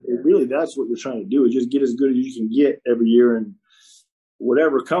really that's what you're trying to do, is just get as good as you can get every year, and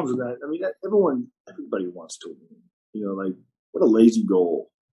whatever comes with that. I mean, everybody wants to win. Like, what a lazy goal.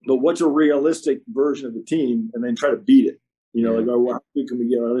 But what's a realistic version of the team, and then try to beat it. Like, how good can we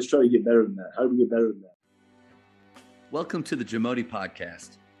get? Let's try to get better than that. How do we get better than that? Welcome to the Jamodi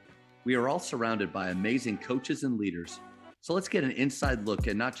Podcast. We are all surrounded by amazing coaches and leaders. So let's get an inside look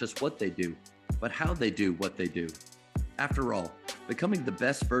at not just what they do, but how they do what they do. After all, becoming the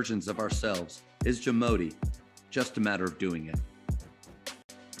best versions of ourselves is Jamodi, just a matter of doing it.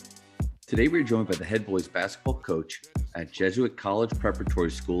 Today we're joined by the head boys basketball coach at Jesuit College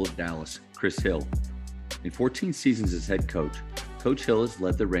Preparatory School of Dallas, Chris Hill. In 14 seasons as head coach, Coach Hill has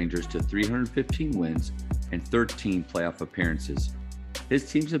led the Rangers to 315 wins and 13 playoff appearances. His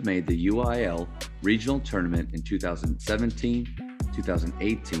teams have made the UIL regional tournament in 2017,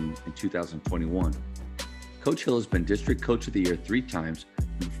 2018, and 2021. Coach Hill has been District Coach of the Year 3 times,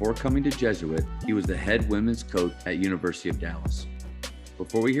 and before coming to Jesuit, he was the head women's coach at University of Dallas.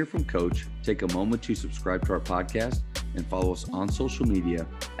 Before we hear from Coach, take a moment to subscribe to our podcast and follow us on social media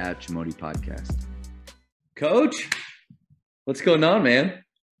at Jamodi Podcast. Coach, what's going on, man?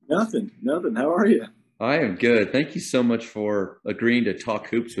 Nothing. How are you? I am good. Thank you so much for agreeing to talk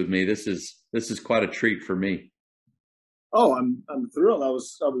hoops with me. This is quite a treat for me. Oh, I'm thrilled. I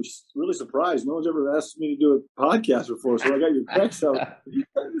was really surprised. No one's ever asked me to do a podcast before, so I got your text. So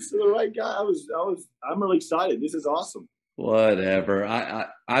this is the right guy. I'm really excited. This is awesome. Whatever.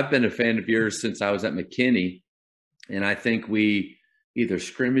 I've been a fan of yours since I was at McKinney, and I think we either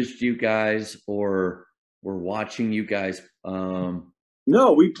scrimmaged you guys or were watching you guys.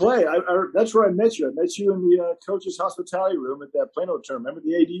 No, we play. That's where I met you. I met you in the coach's hospitality room at that Plano tournament. Remember,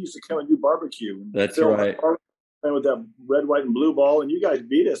 the AD used to come and do barbecue. That's right. And with that red, white, and blue ball, and you guys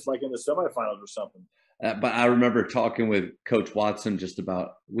beat us like in the semifinals or something. But I remember talking with Coach Watson just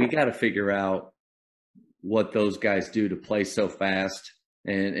about, we got to figure out what those guys do to play so fast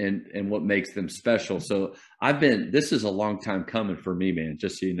and what makes them special. So this is a long time coming for me, man,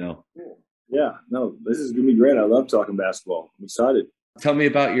 just so you know. Yeah, no, this is going to be great. I love talking basketball. I'm excited. Tell me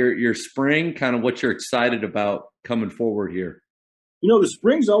about your spring, kind of what you're excited about coming forward here. The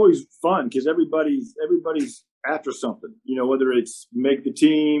spring's always fun because everybody's after something, whether it's make the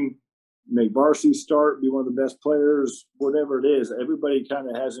team, make varsity start, be one of the best players, whatever it is, everybody kind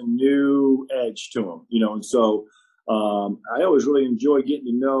of has a new edge to them, and so I always really enjoy getting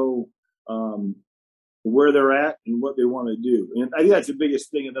to know where they're at and what they want to do. And I think that's the biggest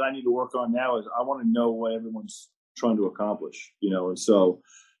thing that I need to work on now is I want to know what everyone's trying to accomplish, and so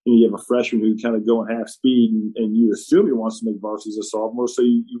you have a freshman who kind of going half speed and you assume he wants to make varsity as a sophomore, so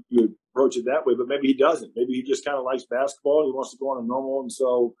you approach it that way, but maybe he doesn't. Maybe he just kind of likes basketball and he wants to go on a normal, and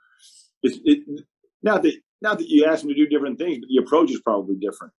so not that you ask him to do different things, but the approach is probably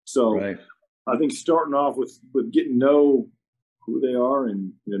different. So right. I think starting off with getting to know who they are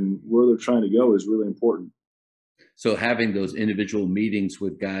and where they're trying to go is really important. So having those individual meetings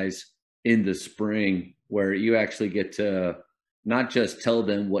with guys in the spring where you actually get to not just tell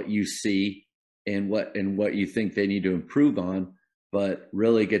them what you see and what you think they need to improve on, but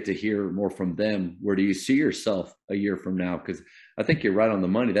really get to hear more from them. Where do you see yourself a year from now? Because I think you're right on the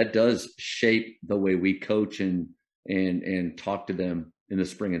money. That does shape the way we coach and talk to them in the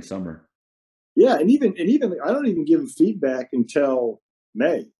spring and summer. Yeah, and even I don't even give them feedback until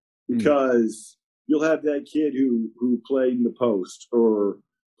May, because you'll have that kid who played in the post or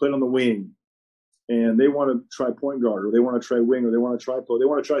played on the wing, and they want to try point guard, or they want to try wing, or they want to try they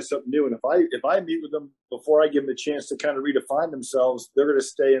want to try something new. And if I meet with them before I give them a chance to kind of redefine themselves, they're going to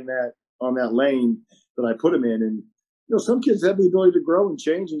stay on that lane that I put them in. And some kids have the ability to grow and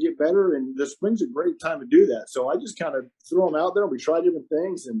change and get better, and the spring's a great time to do that. So I just kind of throw them out there. We try different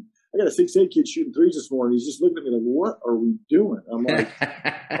things, and I got a 6'8" kid shooting threes this morning. He's just looking at me like, "What are we doing?" I'm like,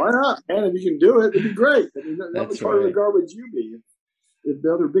 "Why not, man? If you can do it, it'd be great. I mean, that was part of the garbage you be. If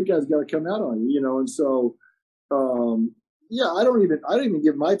the other big guys got to come out on you, And so, I don't even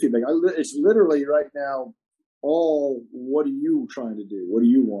give my feedback. It's literally right now all, what are you trying to do? What do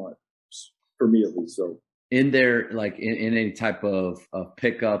you want? For me, at least. So. In there, like in any type of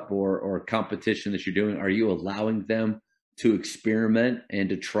pickup or competition that you're doing, are you allowing them to experiment and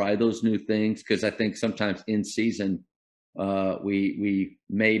to try those new things? Because I think sometimes in season, we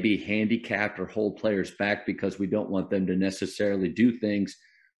may be handicapped or hold players back because we don't want them to necessarily do things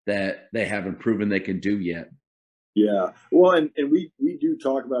that they haven't proven they can do yet. Yeah. Well, and we do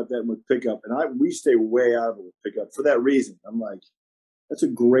talk about that with pickup, and we stay way out of it with pickup for that reason. I'm like, that's a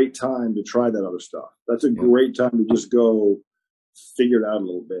great time to try that other stuff. That's a great time to just go figure it out a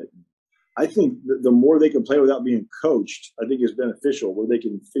little bit. I think the more they can play without being coached, I think is beneficial, where they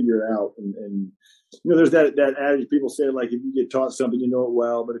can figure it out. And there's that adage people say, like, if you get taught something, you know it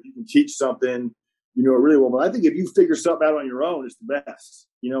well, but if you can teach something, you know it really well. But I think if you figure something out on your own, it's the best.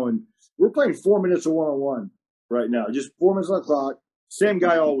 And we're playing 4 minutes of one-on-one right now, just 4 minutes on the clock, same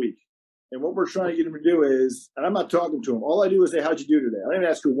guy all week. And what we're trying to get him to do is, and I'm not talking to him, all I do is say, how'd you do today? I don't even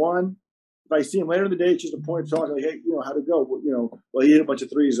ask who won. If I see him later in the day, it's just a point of talking, like, hey, how'd it go? Well, he hit a bunch of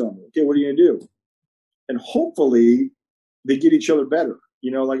threes on me. Okay, what are you going to do? And hopefully they get each other better.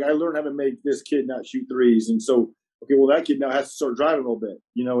 Like, I learned how to make this kid not shoot threes. And so, okay, well, that kid now has to start driving a little bit,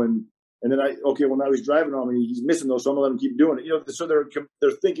 and then now he's driving on me. He's missing those, so I'm going to let him keep doing it. So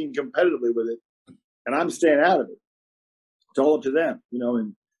they're thinking competitively with it, and I'm staying out of it. It's all up to them,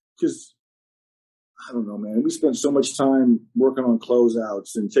 and because I don't know, man. We spend so much time working on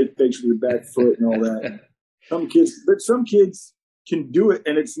closeouts and take fakes with your back foot and all that. Some kids can do it,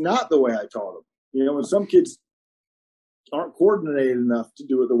 and it's not the way I taught them. And some kids aren't coordinated enough to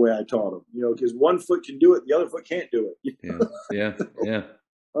do it the way I taught them. Because one foot can do it, the other foot can't do it. Yeah.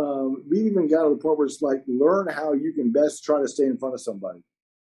 We even got to the point where it's like, learn how you can best try to stay in front of somebody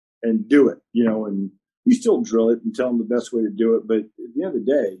and do it. And we still drill it and tell them the best way to do it, but at the end of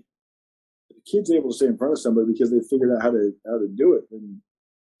the day, the kid's able to stay in front of somebody because they figured out how to do it and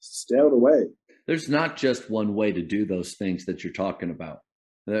stay out of the way. There's not just one way to do those things that you're talking about.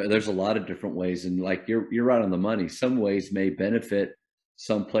 There's a lot of different ways, and like you're right on the money. Some ways may benefit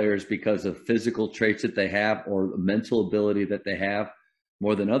some players because of physical traits that they have or mental ability that they have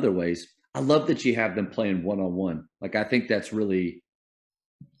more than other ways. I love that you have them playing one-on-one. Like, I think that's really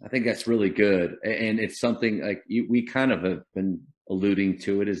good, and it's something like we kind of have been alluding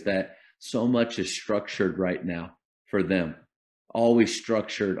to it, is that so much is structured right now for them. Always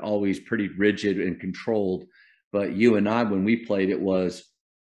structured, always pretty rigid and controlled. But you and I, when we played, it was,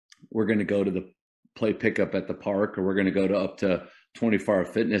 we're going to go to the play pickup at the park, or we're going to go up to 24-hour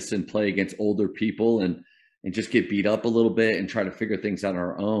fitness and play against older people and just get beat up a little bit and try to figure things out on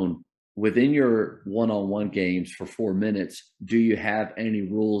our own. Within your one-on-one games for 4 minutes, do you have any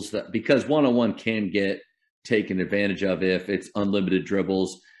rules that, because one-on-one can get taken advantage of if it's unlimited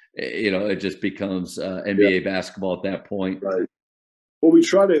dribbles, it just becomes NBA basketball at that point. Right. Well, we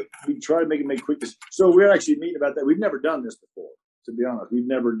try to make quick. So we're actually meeting about that. We've never done this before, to be honest. We've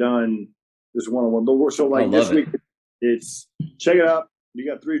never done this one-on-one, but this week it's check it out. You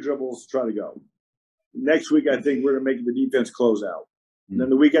got 3 dribbles, try to go. Next week, I think we're going to make the defense close out. And then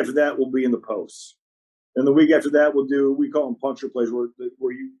the week after that, we'll be in the post. And the week after that, we call them puncture plays,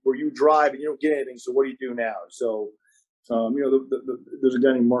 where you drive and you don't get anything. So what do you do now? So, there's a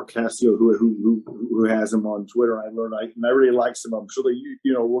guy named Mark Cassio who has him on Twitter. And I really like some of them. So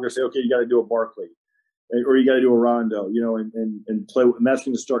we're going to say, okay, you got to do a Barkley, or you got to do a Rondo, and play. And that's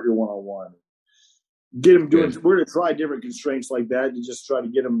going to start your one-on-one. Get them doing. We're going to try different constraints like that to just try to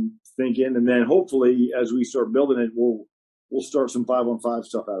get them thinking, and then hopefully, as we start building it, we'll start some 5-on-5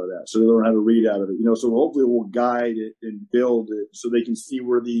 stuff out of that, so they learn how to read out of it. So hopefully we'll guide it and build it so they can see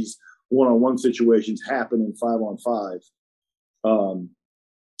where these one-on-one situations happen in 5-on-5.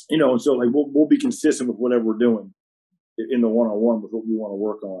 And so like we'll be consistent with whatever we're doing in the one-on-one with what we want to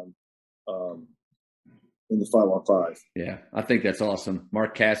work on in the 5-on-5. Yeah, I think that's awesome.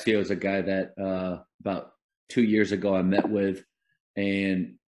 Mark Cassio is a guy that about 2 years ago I met with,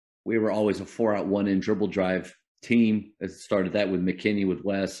 and we were always a 4-out-1-in dribble drive team. It started that with McKinney, with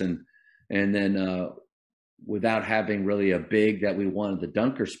Wes, and then without having really a big that we wanted the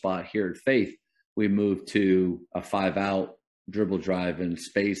dunker spot here at Faith, we moved to a 5-out dribble drive and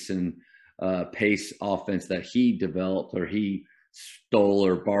space and pace offense that he developed, or he stole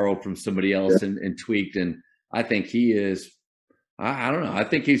or borrowed from somebody else and tweaked. And I think he is, I don't know, I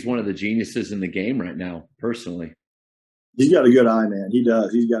think he's one of the geniuses in the game right now, personally. He's got a good eye, man. He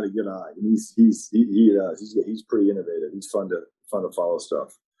does. He's got a good eye. And he does. He's pretty innovative. He's fun to follow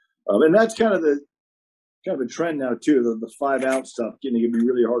stuff. And that's kind of a trend now too. The 5-out stuff getting to be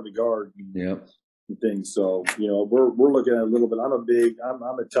really hard to guard. And things. So we're looking at a little bit.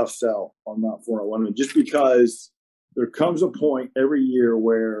 I'm a tough sell on not 4-on-1, just because there comes a point every year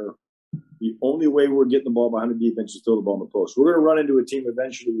where the only way we're getting the ball behind the defense is throw the ball in the post. We're going to run into a team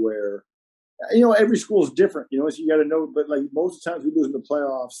eventually where. Every school is different, so you got to know. But like most of the times we lose in the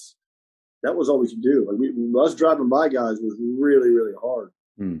playoffs, that was all we could do. Like us driving by guys was really, really hard.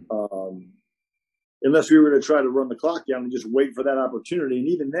 Unless we were going to try to run the clock down and just wait for that opportunity. And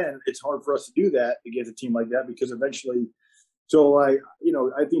even then, it's hard for us to do that against a team like that, because eventually, I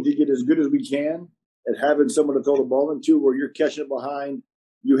think to get as good as we can at having someone to throw the ball into, where you're catching it behind,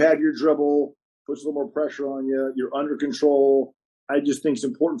 you have your dribble, puts a little more pressure on you, you're under control. I just think it's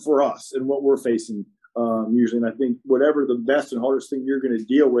important for us and what we're facing usually. And I think whatever the best and hardest thing you're going to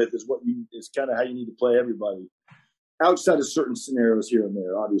deal with is kind of how you need to play everybody outside of certain scenarios here and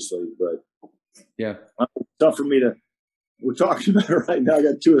there, obviously. But yeah, it's tough for me to. We're talking about it right now. I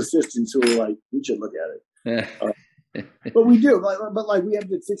got two assistants who are like, we should look at it. But we do. But we have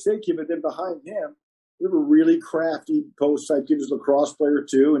the 6'8" kid, but then behind him, we have a really crafty post type kid who's a lacrosse player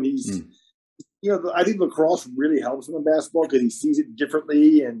too, and he's. I think lacrosse really helps him in basketball because he sees it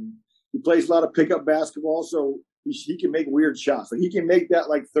differently, and he plays a lot of pickup basketball, so he can make weird shots. Like he can make that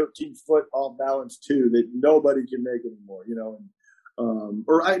 13-foot off balance two that nobody can make anymore.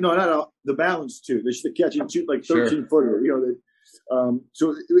 The balance two. The catch and shoot 13-footer.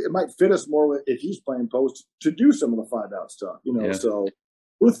 So it might fit us more if he's playing post to do some of the 5-out stuff. So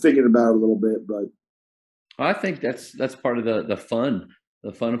we're thinking about it a little bit, but I think that's part of the fun.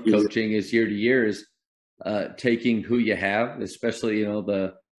 The fun of coaching is year to year is taking who you have, especially,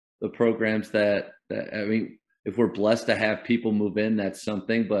 the programs that if we're blessed to have people move in, that's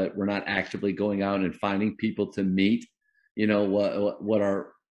something, but we're not actively going out and finding people to meet, what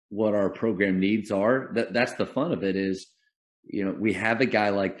our program needs are. That's the fun of it is, we have a guy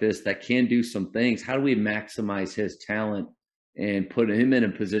like this that can do some things. How do we maximize his talent and put him in a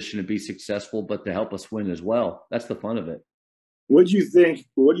position to be successful, but to help us win as well? That's the fun of it. What do you think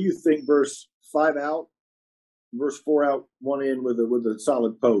versus 5-out versus 4-out, 1 in with a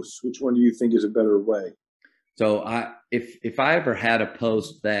solid post? Which one do you think is a better way? So if I ever had a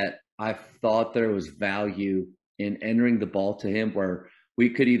post that I thought there was value in entering the ball to him, where he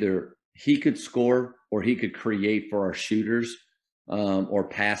could score or he could create for our shooters, or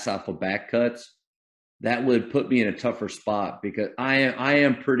pass off of back cuts, that would put me in a tougher spot because I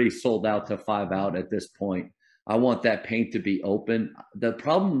am pretty sold out to 5-out at this point. I want that paint to be open. The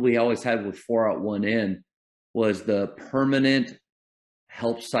problem we always had with 4-out, 1 in was the permanent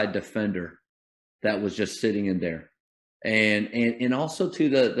help side defender that was just sitting in there. And also to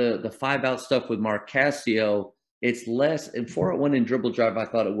the 5-out stuff with Mark Cassio, it's less. In 4-out, 1 in dribble drive, I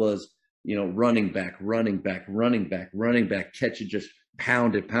thought it was, running back, catch it, just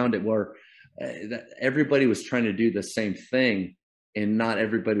pound it, where everybody was trying to do the same thing. And not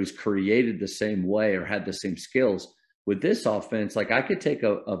everybody was created the same way or had the same skills. With this offense, I could take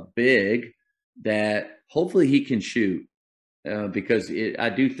a big that hopefully he can shoot, because I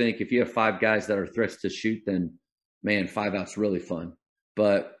do think if you have 5 guys that are threats to shoot, then, man, 5-out's really fun.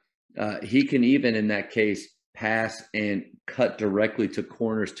 But he can even, in that case, pass and cut directly to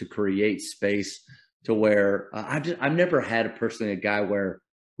corners to create space to where I've never had a guy where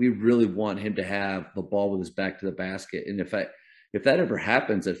we really want him to have the ball with his back to the basket. And if that ever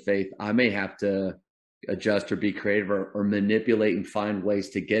happens at Faith, I may have to adjust or be creative or manipulate and find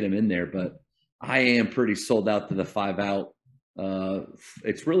ways to get him in there. But I am pretty sold out to the 5-out.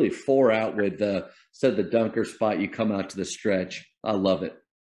 It's really 4-out with instead of the dunker spot, you come out to the stretch. I love it.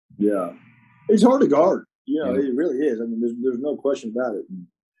 Yeah. It's hard to guard. It really is. I mean, there's no question about it.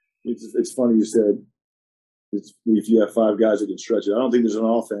 It's funny you said if you have 5 guys that can stretch it. I don't think there's an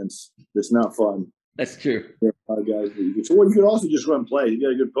offense that's not fun. That's true. There are 5 guys that you can. So you could also just run plays. You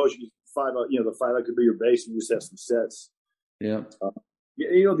got a good post. You can 5-out. The 5-out could be your base, and you just have some sets. Yeah.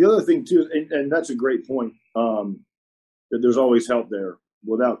 The other thing too, and that's a great point. That there's always help there,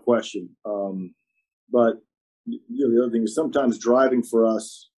 without question. But the other thing is sometimes driving for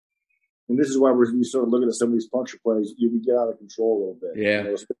us, and this is why we start looking at some of these puncture plays. We get out of control a little bit.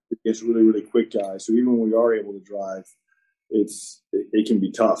 Yeah. It's really, really quick guys. So even when we are able to drive, it can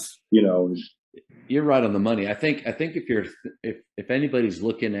be tough. You're right on the money. I think if anybody's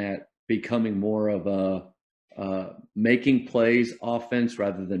looking at becoming more of a making plays offense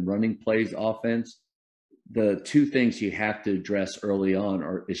rather than running plays offense, the 2 things you have to address early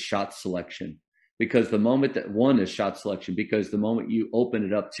on is shot selection. Because the moment because the moment you open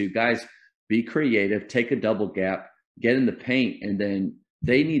it up to guys, be creative, take a double gap, get in the paint, and then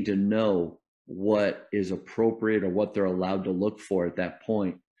they need to know what is appropriate or what they're allowed to look for at that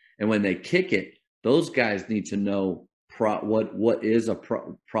point. And when they kick it, those guys need to know what is a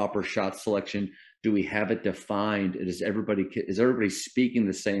proper shot selection. Do we have it defined? Is everybody speaking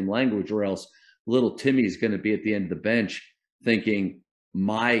the same language, or else little Timmy is going to be at the end of the bench thinking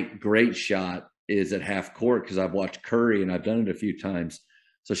my great shot is at half court because I've watched Curry and I've done it a few times.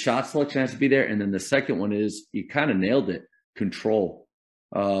 So shot selection has to be there. And then the second one is, you kind of nailed it, control.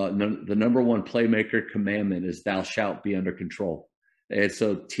 The number 1 playmaker commandment is thou shalt be under control. And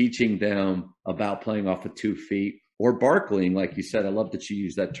so teaching them about playing off of 2 feet or barkling, like you said, I love that you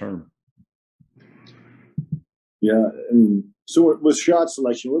use that term. Yeah. I mean, so with shot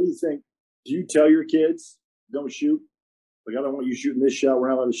selection, what do you think? Do you tell your kids don't shoot? Like, I don't want you shooting this shot. We're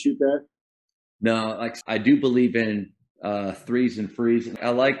not allowed to shoot that. No, like I do believe in threes and frees. I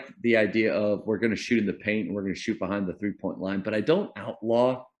like the idea of we're going to shoot in the paint and we're going to shoot behind the 3-point line, but I don't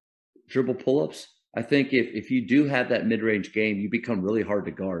outlaw dribble pull-ups. I think if you do have that mid-range game, you become really hard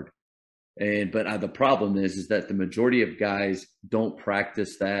to guard. But the problem is that the majority of guys don't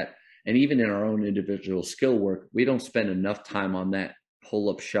practice that. And even in our own individual skill work, we don't spend enough time on that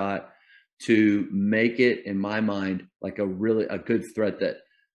pull-up shot to make it, in my mind, like a good threat that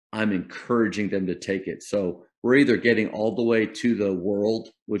I'm encouraging them to take it. So we're either getting all the way to the world,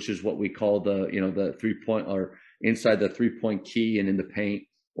 which is what we call the 3-point or inside the 3-point key and in the paint,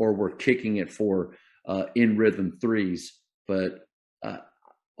 or we're kicking it for in rhythm threes. But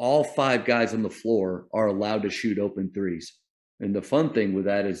all 5 guys on the floor are allowed to shoot open threes. And the fun thing with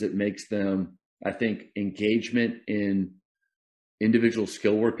that is it makes them, I think, engagement in individual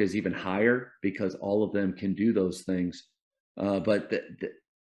skill work is even higher because all of them can do those things. But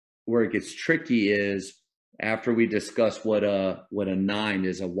where it gets tricky is after we discuss what a 9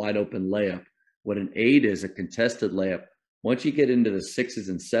 is, a wide open layup, what an 8 is, a contested layup. Once you get into the 6s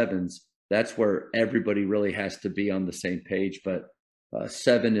and 7s, that's where everybody really has to be on the same page. But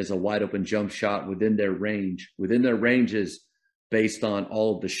 7 is a wide open jump shot within their range. Within their range is based on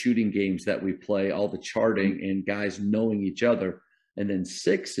all of the shooting games that we play, all the charting and guys knowing each other. And then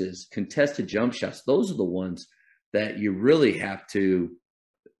 6 is contested jump shots. Those are the ones that you really have to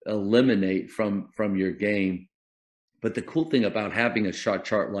eliminate from your game. But the cool thing about having a shot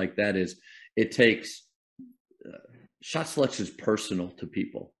chart like that is it takes shot selection is personal to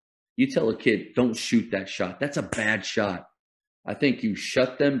people. You tell a kid, don't shoot that shot. That's a bad shot. I think you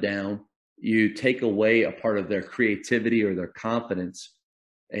shut them down. You take away a part of their creativity or their confidence.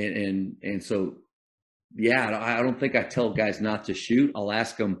 And so, yeah, I don't think I tell guys not to shoot. I'll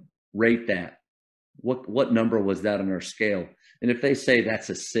ask them, rate that. What number was that on our scale? And if they say that's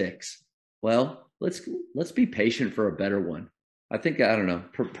a 6, well, let's be patient for a better one. I think, I don't know.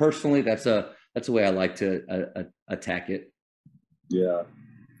 Personally, that's the way I like to attack it. Yeah,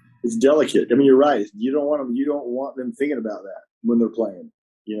 it's delicate. I mean, you're right. You don't want them thinking about that when they're playing.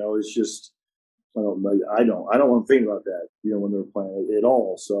 It's just I don't want them thinking about that. When they're playing at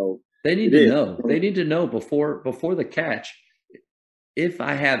all. So they need to know. They need to know before the catch. If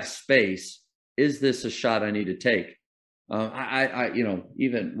I have space, is this a shot I need to take? I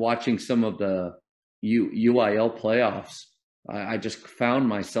even watching some of the UIL playoffs, I just found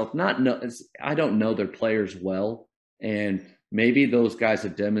myself I don't know their players well, and maybe those guys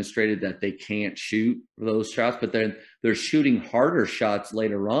have demonstrated that they can't shoot those shots, but then they're shooting harder shots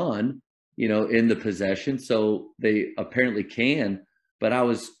later on, in the possession. So they apparently can. But I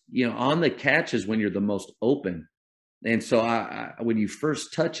was, on the catches when you're the most open, and so I when you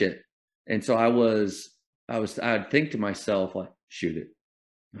first touch it, and so I'd think to myself, like, shoot it.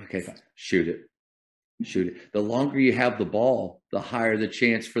 Okay, fine. Shoot it. The longer you have the ball, the higher the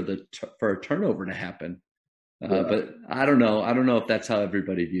chance for a turnover to happen. But I don't know. I don't know if that's how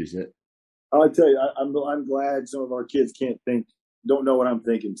everybody views it. I'll tell you, I'm glad some of our kids don't know what I'm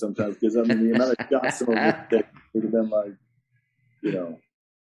thinking sometimes, because the amount of shots some of them take would have been like, it would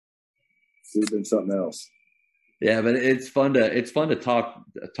have been something else. Yeah, but it's fun to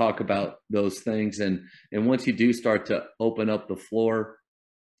talk about those things, and once you do start to open up the floor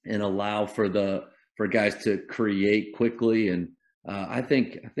and allow for guys to create quickly, and I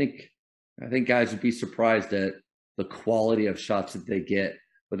think guys would be surprised at the quality of shots that they get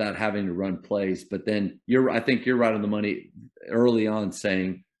without having to run plays. But then I think you're right on the money early on,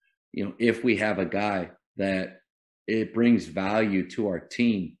 saying, if we have a guy that it brings value to our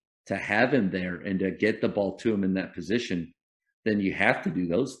team to have him there and to get the ball to him in that position, then you have to do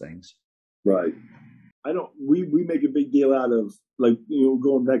those things. Right. We make a big deal out of, like,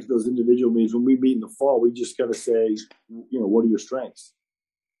 going back to those individual meetings. When we meet in the fall, we just kind of say, what are your strengths?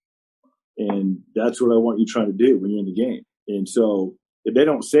 And that's what I want you trying to do when you're in the game. And so if they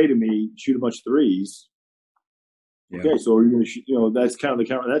don't say to me, shoot a bunch of threes, okay, so are you going to shoot? That's kind of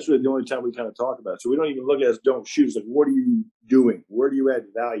that's really the only time we kind of talk about it. So we don't even look at it as don't shoot. It's like, what are you doing? Where do you add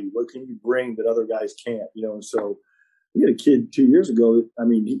value? What can you bring that other guys can't? And so we had a kid 2 years ago. I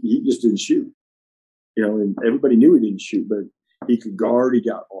mean, he just didn't shoot. And everybody knew he didn't shoot, but he could guard. He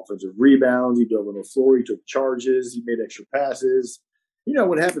got offensive rebounds. He dove on the floor. He took charges. He made extra passes.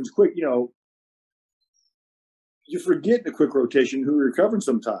 What happens quick, you forget in a quick rotation who you're covering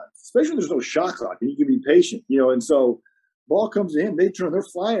sometimes, especially when there's no shot clock and you can be patient, and so ball comes in, they're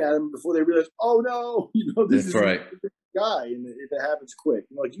flying at him before they realize, oh no, this is right. The guy, and it happens quick.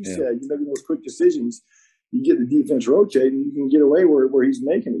 Like you said, making those quick decisions, you get the defense rotating, you can get away where he's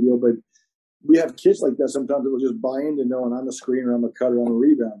making it, but we have kids like that sometimes that will just buy into knowing I'm a screener, I'm a cutter, I'm a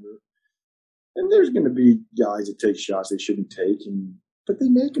rebounder. And there's going to be guys that take shots they shouldn't take, but they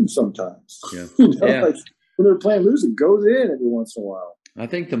make them sometimes. Yeah. Like when they're playing loose, it goes in every once in a while. I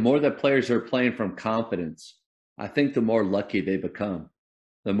think the more that players are playing from confidence, I think the more lucky they become.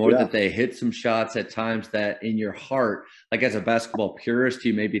 The more that they hit some shots at times that in your heart, like as a basketball purist,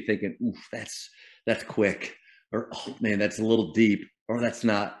 you may be thinking, oof, that's quick, or oh man, that's a little deep, or that's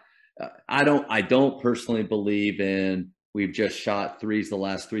not. I don't personally believe in we've just shot threes the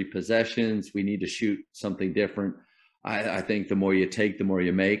last 3 possessions. We need to shoot something different. I think the more you take, the more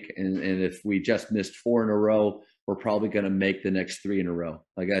you make. And if we just missed 4 in a row, we're probably going to make the next 3 in a row.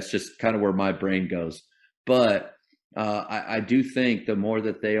 Like that's just kind of where my brain goes. But I do think the more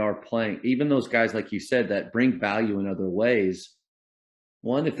that they are playing, even those guys, like you said, that bring value in other ways.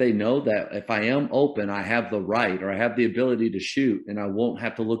 One, if they know that if I am open, I have the right or I have the ability to shoot and I won't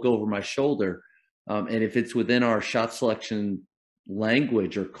have to look over my shoulder. And if it's within our shot selection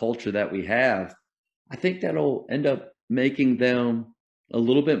language or culture that we have, I think that'll end up making them a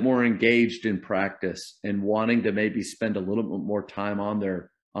little bit more engaged in practice and wanting to maybe spend a little bit more time on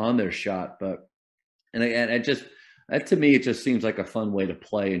their shot. But that to me, it just seems like a fun way to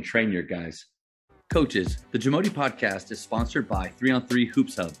play and train your guys. Coaches, the Jamodi podcast is sponsored by 3on3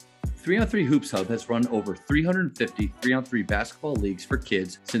 Hoops Hub. 3on3 Hoops Hub has run over 350 3on3 basketball leagues for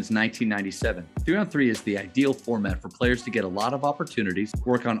kids since 1997. 3on3 is the ideal format for players to get a lot of opportunities,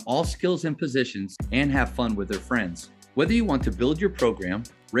 work on all skills and positions, and have fun with their friends. Whether you want to build your program,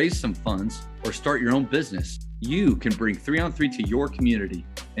 raise some funds, or start your own business, you can bring 3on3 to your community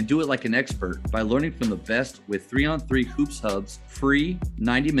and do it like an expert by learning from the best with 3on3 Hoops Hub's free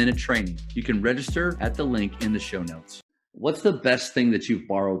 90-minute training. You can register at the link in the show notes. What's the best thing that you've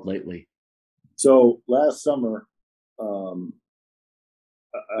borrowed lately? So last summer, I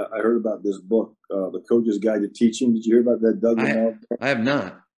heard about this book, The Coach's Guide to Teaching. Did you hear about that, Doug? I have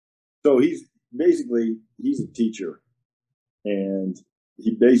not. So he's a teacher, and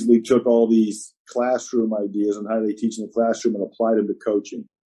he basically took all these classroom ideas and how they teach in the classroom and applied them to coaching.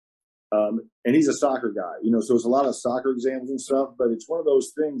 And he's a soccer guy, so it's a lot of soccer exams and stuff, but it's one of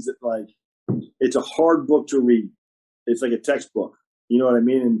those things that like, it's a hard book to read. It's like a textbook, you know what I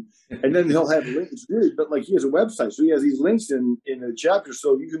mean? And then he'll have links, really, but like he has a website. So he has these links in the chapter.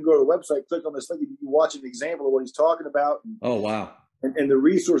 So you can go to the website, click on this link, and you can watch an example of what he's talking about. Oh, wow. And the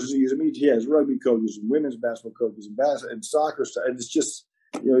resources he uses. I mean, he has rugby coaches and women's basketball coaches and soccer stuff. And it's just,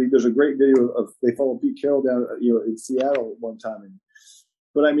 there's a great video of they follow Pete Carroll down, in Seattle one time.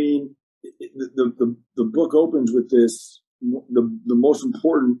 But I mean, the book opens with this: the most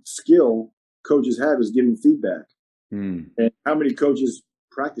important skill coaches have is giving feedback, and how many coaches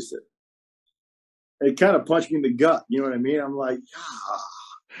practice it. It kind of punched me in the gut. You know what I mean? I'm like,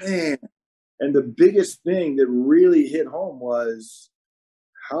 man. And the biggest thing that really hit home was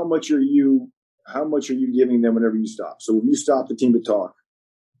how much are you giving them whenever you stop? So when you stop the team to talk,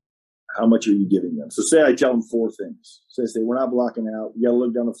 how much are you giving them? So say I tell them 4 things. So I say, we're not blocking out. You got to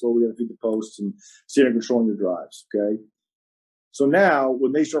look down the floor. We got to feed the posts and sit and controlling your drives. Okay. So now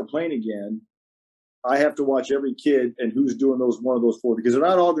when they start playing again, I have to watch every kid and who's doing one of those 4, because they're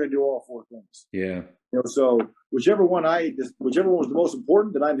not all going to do all 4 things. Yeah. So whichever one was the most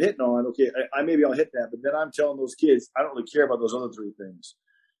important that I'm hitting on, okay, I'll hit that. But then I'm telling those kids, I don't really care about those other 3 things,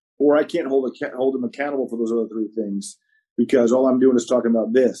 or I can't hold them accountable for those other 3 things because all I'm doing is talking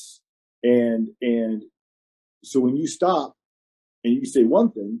about this. And so when you stop and you say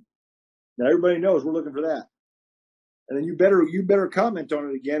one thing, now everybody knows we're looking for that. And then you better comment on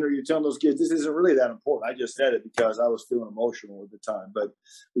it again, or you're telling those kids, this isn't really that important. I just said it because I was feeling emotional at the time. But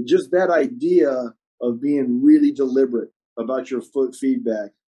just that idea of being really deliberate about your foot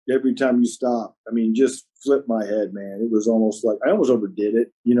feedback every time you stop, I mean, just flipped my head, man. It was almost like I almost overdid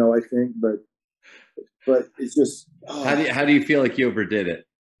it, I think. But it's just How do you feel like you overdid it?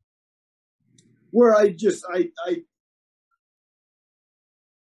 Where I'd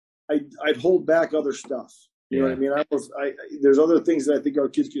hold back other stuff. You know what I mean? There's other things that I think our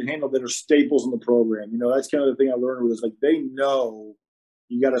kids can handle that are staples in the program. That's kind of the thing I learned with is like they know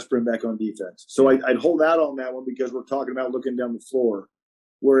you got to sprint back on defense. So I'd hold out on that one because we're talking about looking down the floor,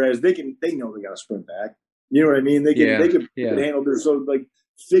 whereas they know they got to sprint back. You know what I mean? They can handle their so like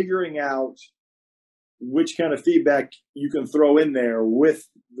figuring out which kind of feedback you can throw in there with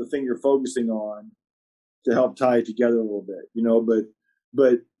the thing you're focusing on to help tie it together a little bit.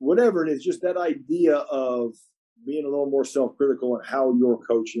 But whatever it is, just that idea of being a little more self-critical in how you're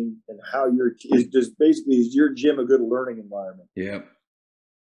coaching and how is your gym a good learning environment? Yeah.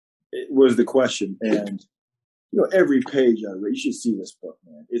 It was the question. And every page I read. You should see this book,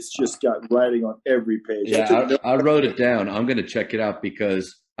 man. It's just got writing on every page. Yeah, I wrote it down. I'm going to check it out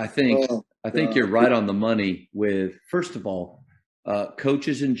because I think you're right on the money with, first of all,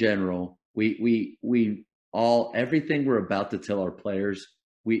 coaches in general. We all, everything we're about to tell our players,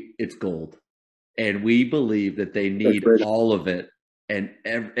 it's gold, and we believe that they need all of it, and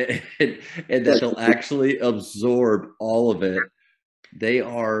that they'll actually absorb all of it. They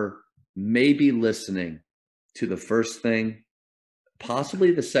are maybe listening to the first thing,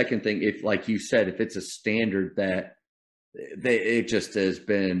 possibly the second thing, if, like you said, if it's a standard that it just has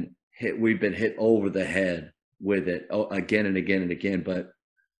been hit, we've been hit over the head with it again and again and again. But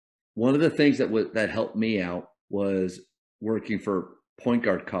one of the things that helped me out was working for Point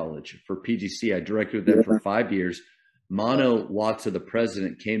Guard College for PGC. I directed with them for 5 years. Mano Watsa, the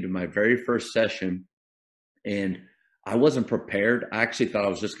president, came to my very first session, and I wasn't prepared. I actually thought I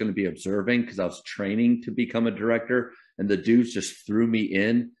was just going to be observing because I was training to become a director. And the dudes just threw me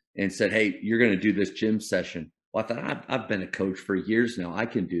in and said, "Hey, you're going to do this gym session." Well, I thought, I've been a coach for years now. I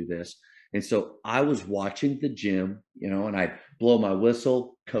can do this. And so I was watching the gym, and I'd blow my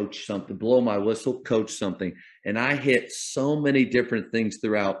whistle, coach something, blow my whistle, coach something. And I hit so many different things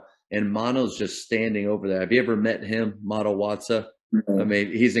throughout. And Mano's just standing over there. Have you ever met him, Mano Watsa? I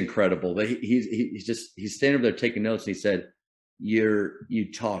mean, he's incredible. He's standing over there taking notes. And he said,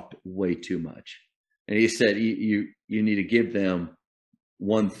 you talked way too much. And he said, you need to give them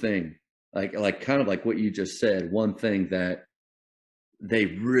one thing, like kind of like what you just said, one thing that they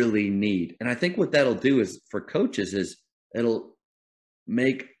really need. And I think what that'll do is for coaches is it'll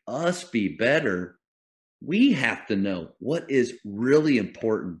make us be better. We have to know what is really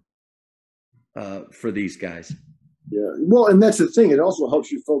important for these guys. Yeah. Well, and that's the thing. It also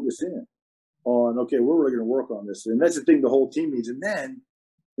helps you focus in on, okay, we're really going to work on this. And that's the thing the whole team needs. And then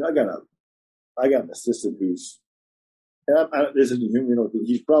I got an assistant who's, this isn't him,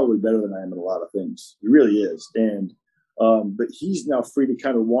 he's probably better than I am in a lot of things. He really is. And, but he's now free to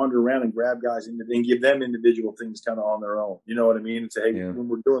kind of wander around and grab guys and give them individual things kind of on their own. You know what I mean? And say, hey, when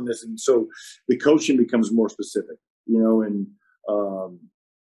we're doing this. And so the coaching becomes more specific, and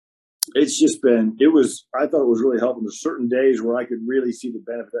it's just been, I thought it was really helpful. There's certain days where I could really see the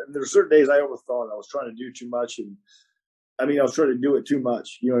benefit. And there's certain days I overthought it. I was trying to do too much. And I was trying to do it too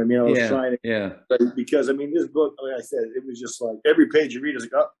much. You know what I mean? I was trying to, because this book, like I said, it was just like every page you read is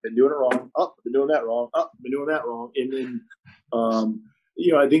like, oh, been doing it wrong. Oh, been doing that wrong. Oh, been doing that wrong. And then,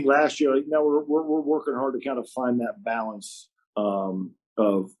 I think last year, now we're working hard to kind of find that balance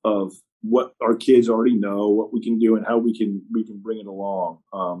of what our kids already know, what we can do, and how we can bring it along.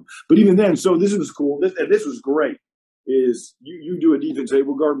 But even then, so this was cool. This was great. Is you do a defense, say,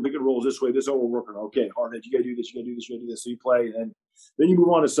 we're guarding pick and rolls this way, this is all we're working on. Okay, hard hit, you gotta do this, you gotta do this, you gotta do this. So you play, and then you move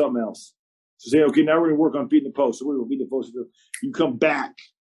on to something else. So say, okay, now we're gonna work on beating the post. So we're gonna beat the post. You come back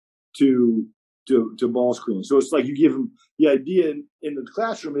to ball screen. So it's like you give them the idea in the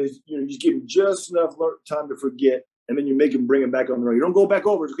classroom is you just give them just enough time to forget, and then you make them bring them back on the run. You don't go back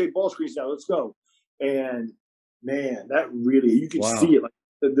over. It's okay, ball screens now, let's go. And man, that really, you can see it, like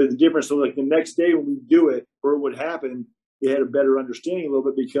the difference. So like the next day when we do it, or what happened, they had a better understanding a little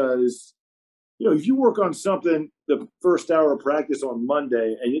bit, because if you work on something the first hour of practice on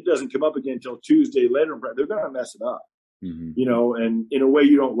Monday and it doesn't come up again until Tuesday later in practice, they're going to mess it up, and in a way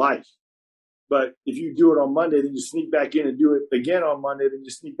you don't like. But if you do it on Monday, then you sneak back in and do it again on Monday, then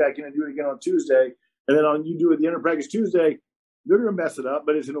you sneak back in and do it again on Tuesday, and then you do it the end of practice Tuesday, they're going to mess it up,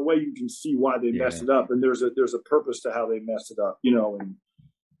 but it's in a way you can see why they messed it up, and there's a purpose to how they messed it up, and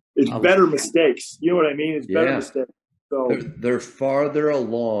it's better mistakes. You know what I mean? It's better mistakes. So they're farther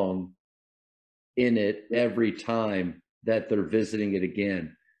along in it every time that they're visiting it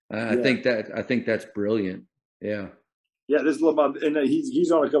again. I think that's brilliant. Yeah. Yeah. This is about, and he's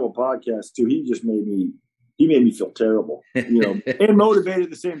on a couple of podcasts too. He just made me feel terrible, and motivated at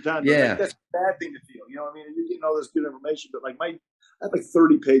the same time. Yeah. That's a bad thing to feel. You know what I mean? You're getting all this good information, but like I had like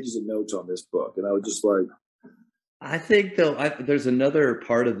 30 pages of notes on this book, and I was just like, I think though, there's another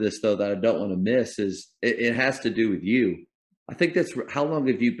part of this though that I don't want to miss is it has to do with you. I think that's, how long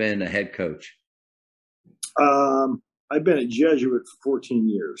have you been a head coach? I've been a Jesuit for 14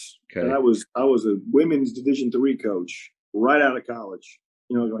 years. Okay. And I was a women's Division III coach right out of college.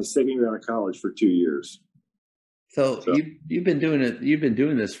 My second year out of college for 2 years. So you've been doing it. You've been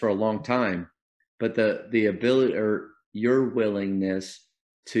doing this for a long time, but the ability or your willingness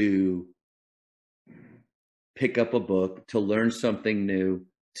to pick up a book, to learn something new,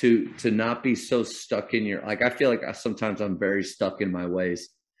 to not be so stuck in I feel like sometimes I'm very stuck in my ways.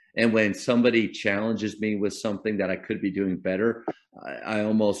 And when somebody challenges me with something that I could be doing better, I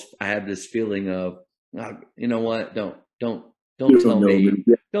have this feeling of, You know what? Don't You tell don't know me. me.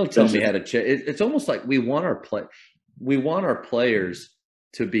 Yeah. Don't tell me how to check. It's almost like we want our players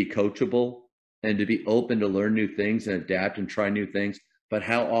to be coachable and to be open to learn new things and adapt and try new things. But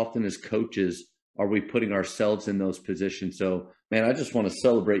how often as coaches are we putting ourselves in those positions? So, man, I just want to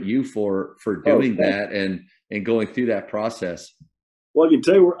celebrate you for doing that and going through that process. Well, I can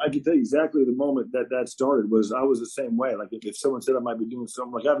tell you exactly the moment that started was I was the same way. Like if someone said I might be doing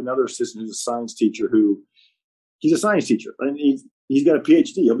something, like I have another assistant who's a science teacher he's a science teacher and he's got a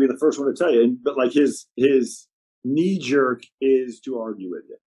PhD. He'll be the first one to tell you. But like his knee jerk is to argue with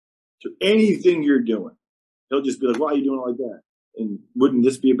you. To anything you're doing, he'll just be like, "Why are you doing it like that? And wouldn't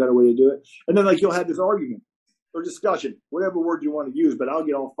this be a better way to do it?" And then like you'll have this argument or discussion, whatever word you want to use, but I'll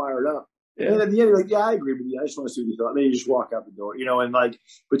get all fired up. Yeah. And at the end, you're like, yeah, I agree with you. I just want to see what you thought. Maybe you just walk out the door, and like,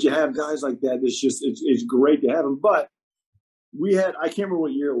 but you have guys like that. It's great to have them. But I can't remember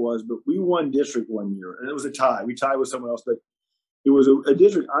what year it was, but we won district one year, and it was a tie. We tied with someone else, but it was a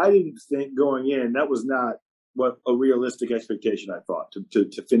district. I didn't think going in that was not what a realistic expectation I thought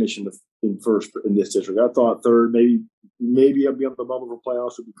to finish in first in this district. I thought third, maybe I'd be on the bubble for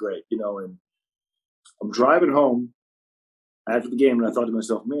playoffs would be great, And I'm driving home after the game, and I thought to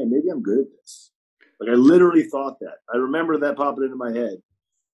myself, man, maybe I'm good at this. Like I literally thought that. I remember that popping into my head.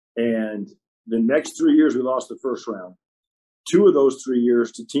 And the next 3 years, we lost the first round. 2 of those 3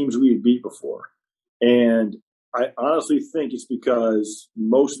 years to teams we had beat before. And I honestly think it's because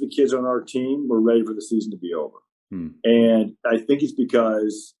most of the kids on our team were ready for the season to be over. And I think it's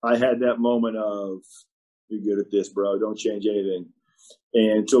because I had that moment of, you're good at this, bro. Don't change anything.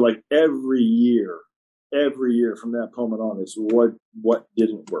 And so like every year from that moment on, it's what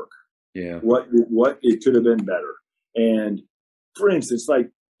didn't work. Yeah. What it could have been better. And for instance, like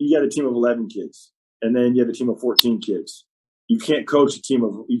you got a team of 11 kids and then you have a team of 14 kids. You can't coach a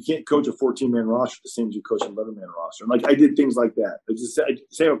 14-man roster the same as you coach an 11-man roster. And like I did things like that. It's just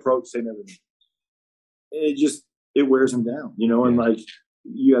same approach, same everything. It wears them down, and like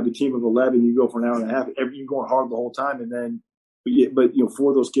you have a team of 11, you go for an hour and a half, you're going hard the whole time. And then, but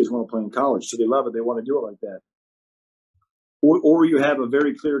 4 of those kids want to play in college. So they love it. They want to do it like that. Or you have a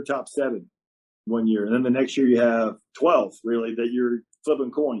very clear top 7 one year. And then the next year you have 12 really that you're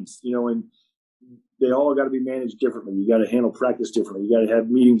flipping coins, and they all got to be managed differently. You got to handle practice differently. You got to have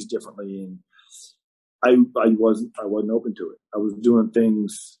meetings differently. And I wasn't open to it. I was doing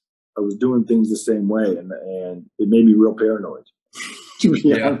things the same way, and it made me real paranoid. To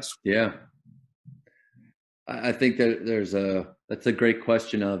be honest. Yeah. I think that that's a great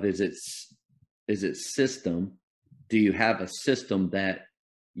question of is it system? Do you have a system that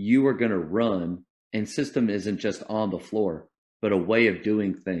you are going to run? And system isn't just on the floor, but a way of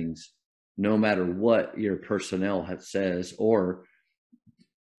doing things, no matter what your personnel says, or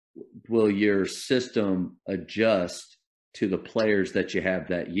will your system adjust to the players that you have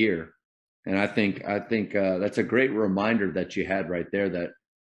that year? And I think that's a great reminder that you had right there, that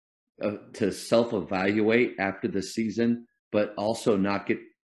to self-evaluate after the season, but also not get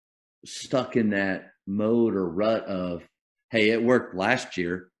stuck in that mode or rut of, hey, it worked last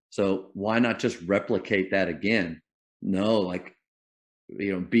year, so why not just replicate that again? No, like,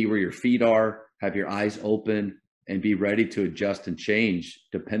 be where your feet are, have your eyes open, and be ready to adjust and change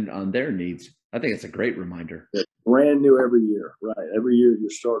depending on their needs. I think it's a great reminder. It's brand new every year, right? Every year you're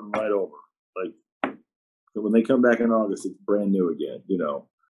starting right over. Like when they come back in August, it's brand new again,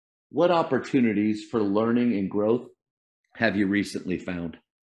 What opportunities for learning and growth have you recently found?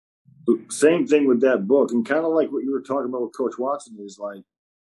 Same thing with that book, and kind of like what you were talking about with Coach Watson is like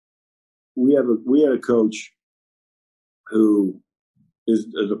we had a coach who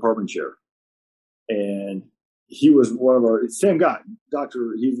is a department chair, and he was one of our same guy,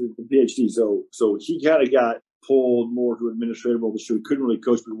 doctor. He's a PhD, so he kind of got pulled more to administrative roles. So he couldn't really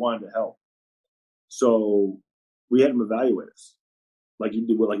coach, but wanted to help. So we had him evaluate us, like he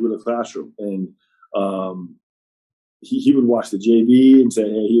did with a classroom, and he would watch the JV and say,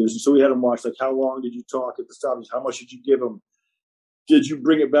 hey, here's. So we had him watch like how long did you talk at the stoppage? How much did you give him? Did you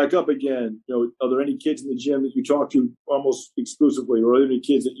bring it back up again? Are there any kids in the gym that you talked to almost exclusively, or are there any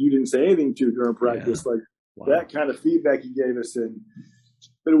kids that you didn't say anything to during practice? Yeah. That kind of feedback he gave us,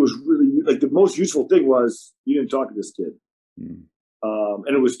 but it was really like the most useful thing was you didn't talk to this kid.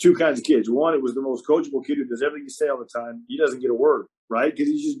 And it was 2 kinds of kids. One, it was the most coachable kid who does everything you say all the time. He doesn't get a word, right? Because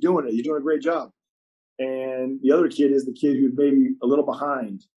he's just doing it. He's doing a great job. And the other kid is the kid who's maybe a little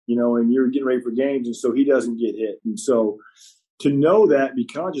behind, and you're getting ready for games, and so he doesn't get hit. And so to know that, be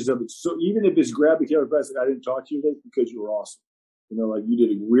conscious of it. So even if it's grab the camera press, like, I didn't talk to you today because you were awesome. Like you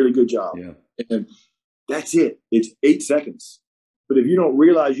did a really good job. Yeah. And that's it. It's 8 seconds. But if you don't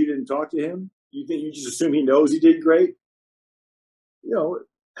realize you didn't talk to him, you think you just assume he knows he did great? You know,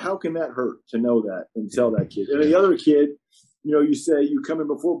 how can that hurt to know that and tell that kid? And the other kid, you know, you say, you come in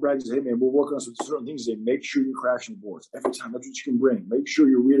before practice, hey, man, we're working on some certain things today. Make sure you're crashing boards every time. That's what you can bring. Make sure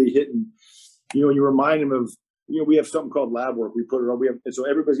you're really hitting, you know, and you remind them of, you know, we have something called lab work. We put it on. And so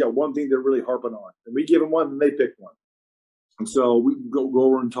everybody's got one thing they're really harping on. And we give them one and they pick one. And so we can go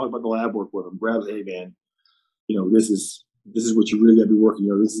over and talk about the lab work with them. Grab, hey, man, you know, this is what you really got to be working.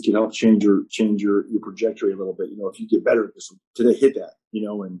 You know, this can help change your trajectory a little bit. You know, if you get better at this today, hit that, you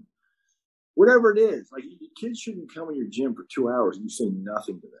know, and whatever it is, like kids shouldn't come in your gym for 2 hours and you say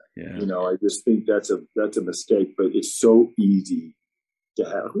nothing to them. Yeah. You know, I just think that's a mistake, but it's so easy to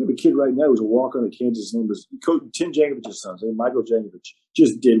have. We have a kid right now who's a walk-on at Kansas. His name was Tim Jankovich's son. His name Michael Jankovich.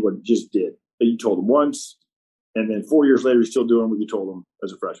 Just did what he just did. And you told him once, and then 4 years later, he's still doing what you told him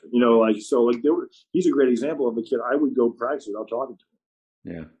as a freshman. You know, like, so like he's a great example of a kid I would go practice without talking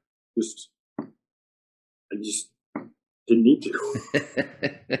to him. Yeah. I just didn't need to.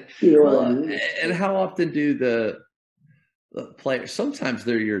 You know Well, what I mean? and how often do the players, sometimes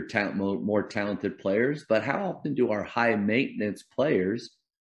they're your more talented players, but how often do our high maintenance players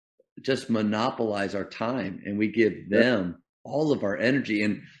just monopolize our time and we give them all of our energy?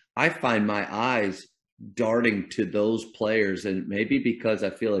 And I find my eyes darting to those players, and maybe because I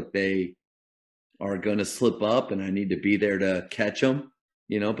feel like they are going to slip up and I need to be there to catch them,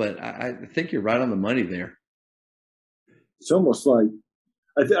 you know, but I think you're right on the money there. It's almost like,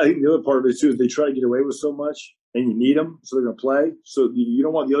 I think the other part of it too is they try to get away with so much, and you need them, so they're going to play. So you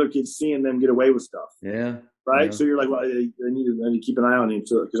don't want the other kids seeing them get away with stuff. Yeah. Right. Yeah. So you're like, well, I need to keep an eye on him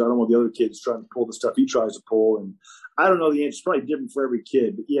because I don't want the other kids trying to pull the stuff he tries to pull. And I don't know the answer. It's probably different for every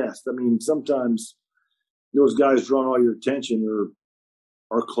kid. But yes, I mean, sometimes those guys drawing all your attention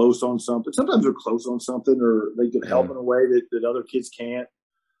are close on something. Sometimes they're close on something, or they can help in a way that other kids can't.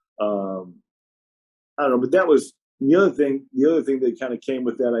 I don't know. But that was the other thing. The other thing that kind of came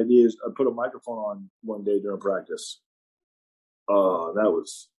with that idea is I put a microphone on one day during practice. That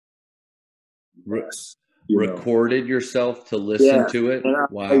was yes. Recorded yourself to listen to it. And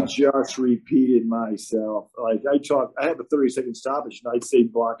wow. I just repeated myself. Like I have a 30-second stoppage, and I'd say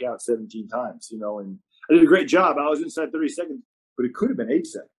block out 17 times, you know, and I did a great job. I was inside 30 seconds, but it could have been 8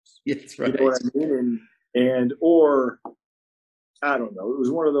 seconds. That's right. You know what I mean? Or I don't know. It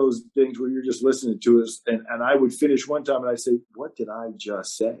was one of those things where you're just listening to us, and I would finish one time and I'd say, what did I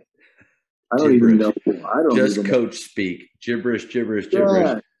just say? I don't even know. I don't just even coach know. Speak. Gibberish.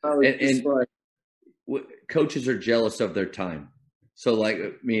 Yeah, and coaches are jealous of their time. So like,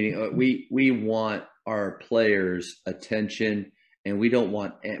 meaning we want our players' attention, and we don't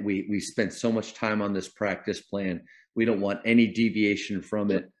want, we spend so much time on this practice plan. We don't want any deviation from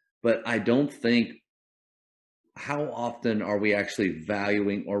it. But I don't think, how often are we actually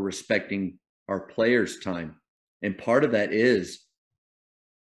valuing or respecting our players' time? And part of that is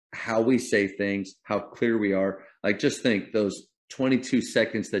how we say things, how clear we are. Like, just think those 22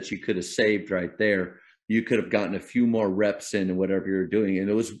 seconds that you could have saved right there. You could have gotten a few more reps in whatever you're doing, and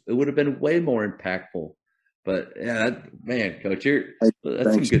it would have been way more impactful. But yeah, man, Coach,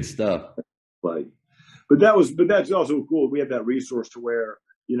 that's some good stuff. But that's also cool. We have that resource to where,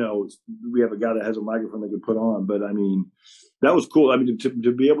 you know, we have a guy that has a microphone they can put on. But I mean, that was cool. I mean, to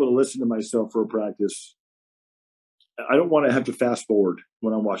be able to listen to myself for a practice, I don't want to have to fast forward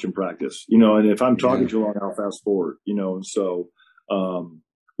when I'm watching practice, you know. And if I'm talking too long, I'll fast forward, you know. And so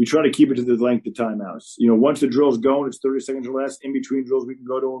we try to keep it to the length of timeouts. You know, once the drill's going, it's 30 seconds or less. In between drills, we can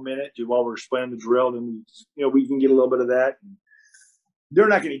go to a minute while we're explaining the drill. Then we can get a little bit of that. They're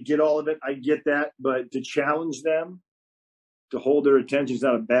not going to get all of it. I get that, but to challenge them, to hold their attention is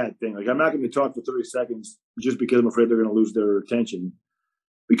not a bad thing. Like, I'm not going to talk for 30 seconds just because I'm afraid they're going to lose their attention.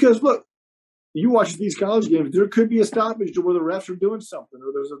 Because look, you watch these college games, there could be a stoppage to where the refs are doing something,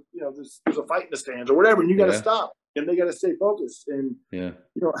 or there's a fight in the stands or whatever, and you got to stop, and they got to stay focused. And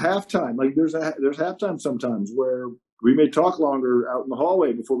halftime, like there's halftime sometimes where we may talk longer out in the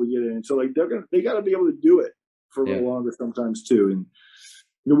hallway before we get in. So like they got to be able to do it for a little longer sometimes too.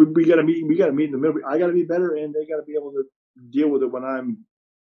 And we got to meet in the middle. I got to be better, and they got to be able to deal with it when I'm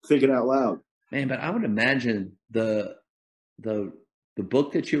thinking out loud. Man, but I would imagine the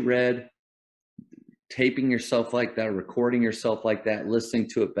book that you read, taping yourself like that, recording yourself like that, listening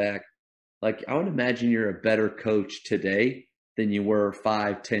to it back. Like, I would imagine you're a better coach today than you were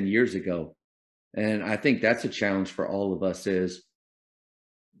 5-10 years ago. And I think that's a challenge for all of us, is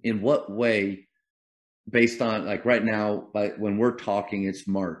in what way, based on like right now, when we're talking, it's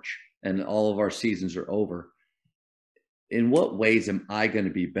March and all of our seasons are over. In what ways am I going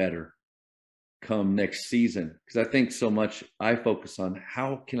to be better? come next season, because I think so much I focus on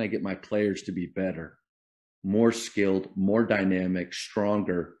how can I get my players to be better, more skilled, more dynamic,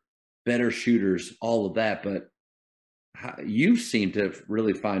 stronger, better shooters, all of that. But you seem to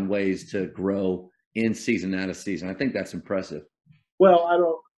really find ways to grow in season, out of season. I think that's impressive. Well, I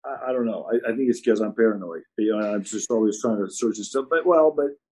don't know. I think it's because I'm paranoid. I'm just always trying to search and stuff.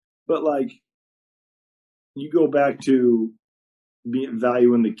 But like, you go back to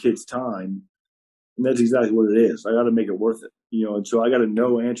valuing the kid's time, and that's exactly what it is. I got to make it worth it, and so I got to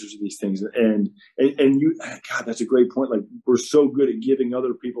know answers to these things. And you, God, that's a great point. Like, we're so good at giving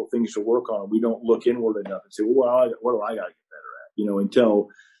other people things to work on, we don't look inward enough and say, well, what do I got to get better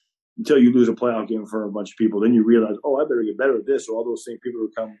at? Until you lose a playoff game for a bunch of people, then you realize, oh, I better get better at this, or all those same people will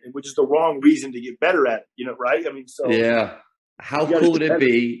come, which is the wrong reason to get better at it, right? I mean, so yeah. How cool would it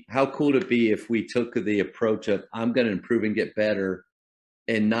be? How cool would it be if we took the approach of I'm going to improve and get better,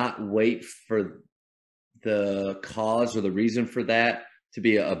 and not wait for the cause or the reason for that to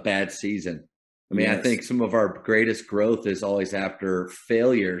be a bad season? I mean, yes. I think some of our greatest growth is always after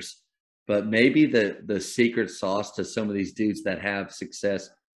failures, but maybe the secret sauce to some of these dudes that have success,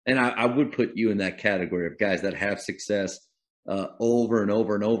 and I would put you in that category of guys that have success over and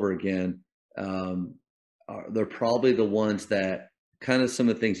over and over again. They're probably the ones that kind of some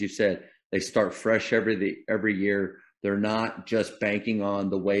of the things you said, they start fresh every year. They're not just banking on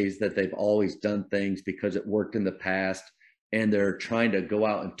the ways that they've always done things because it worked in the past. And they're trying to go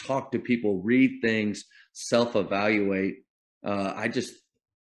out and talk to people, read things, self-evaluate. I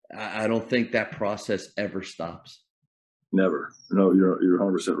don't think that process ever stops. Never. No, you're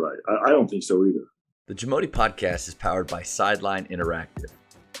 100% right. I don't think so either. The Jamodi Podcast is powered by Sideline Interactive.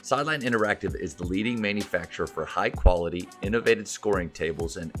 Sideline Interactive is the leading manufacturer for high-quality, innovative scoring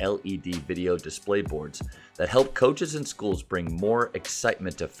tables and LED video display boards that help coaches and schools bring more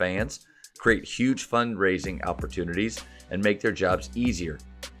excitement to fans, create huge fundraising opportunities, and make their jobs easier.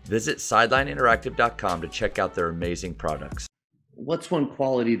 Visit sidelineinteractive.com to check out their amazing products. What's one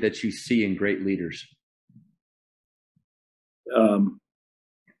quality that you see in great leaders?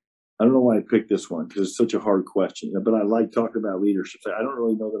 I don't know why I picked this one because it's such a hard question, but I like talking about leadership. I don't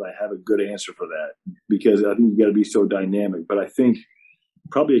really know that I have a good answer for that because I think you got to be so dynamic. But I think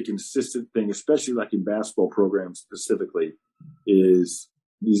probably a consistent thing, especially like in basketball programs specifically, is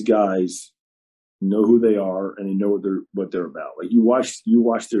these guys know who they are and they know what they're about. Like you watch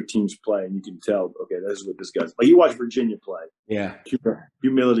their teams play and you can tell, okay, this is what this guy's like. You watch Virginia play. Yeah.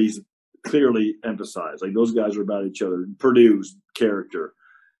 Humility's clearly emphasized. Like those guys are about each other. Purdue's character.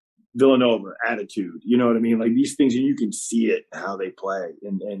 Villanova attitude, you know what I mean? Like these things, and you can see it how they play,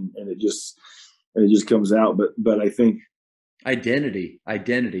 and it just comes out. But I think identity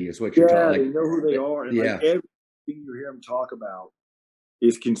is what you're talking. They know who they are, and like everything you hear them talk about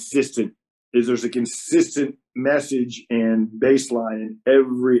is consistent. There's a consistent message and baseline in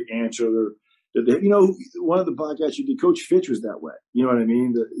every answer. One of the podcasts you did, Coach Fitch was that way. You know what I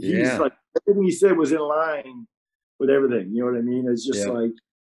mean? He's like everything he said was in line with everything. You know what I mean? It's just like.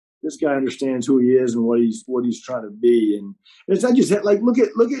 This guy understands who he is and what he's trying to be, and it's not just like look at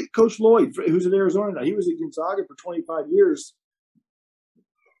Coach Lloyd, who's at Arizona now. He was at Gonzaga for 25 years.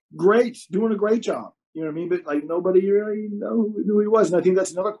 Great, doing a great job. You know what I mean? But like nobody really knew who he was, and I think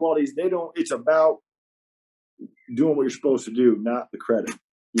that's another quality. Is it's about doing what you're supposed to do, not the credit.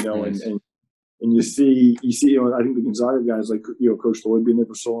 Nice. and you see. I think the Gonzaga guys like Coach Lloyd being there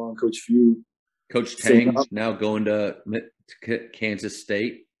for so long, Coach Few, Coach Tang now going to Kansas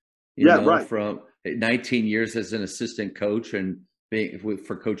State. From 19 years as an assistant coach and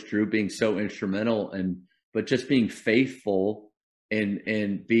for Coach Drew being so instrumental but just being faithful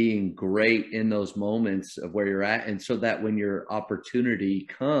and being great in those moments of where you're at. And so that when your opportunity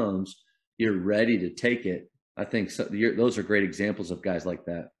comes, you're ready to take it. I think those are great examples of guys like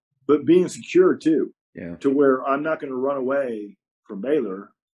that. But being secure too, to where I'm not going to run away from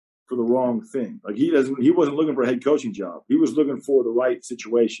Baylor for the wrong thing. Like he wasn't looking for a head coaching job. He was looking for the right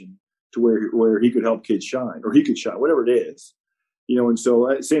situation to where he could help kids shine, or he could shine, whatever it is, And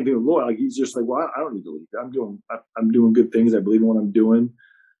so same thing with Lloyd. Like he's just like, well, I don't need to leave. I'm doing good things. I believe in what I'm doing.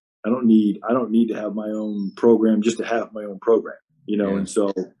 I don't need to have my own program just to have my own program, And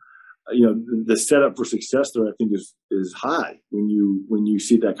so, the setup for success there, I think is high when you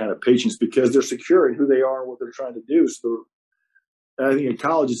see that kind of patience because they're secure in who they are and what they're trying to do. So I think in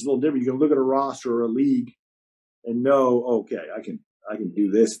college it's a little different. You can look at a roster or a league and know, okay, I can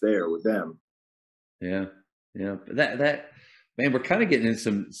do this there with them. Yeah. That man, we're kind of getting in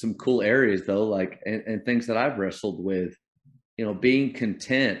some cool areas though, like and things that I've wrestled with. Being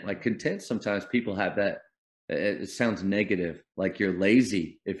content. Like content, sometimes people have that. It sounds negative, like you're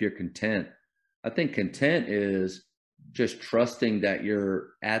lazy if you're content. I think content is just trusting that you're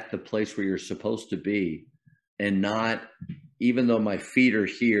at the place where you're supposed to be, and not, even though my feet are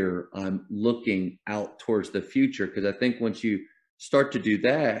here, I'm looking out towards the future. Because I think once you start to do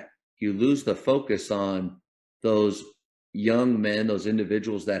that, you lose the focus on those young men, those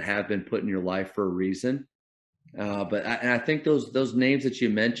individuals that have been put in your life for a reason. And I think those names that you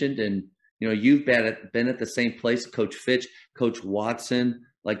mentioned, and you've been at the same place, Coach Fitch, Coach Watson,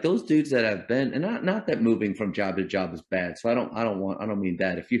 like those dudes that have been, and not that moving from job to job is bad. So I don't mean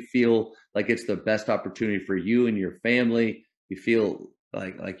that. If you feel like it's the best opportunity for you and your family, you feel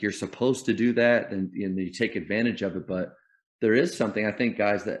like you're supposed to do that, and you take advantage of it. But there is something, I think,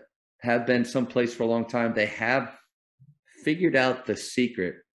 guys that have been someplace for a long time, they have figured out the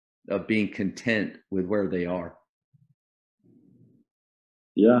secret of being content with where they are.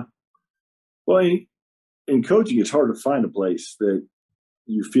 Yeah. Well, in coaching, it's hard to find a place that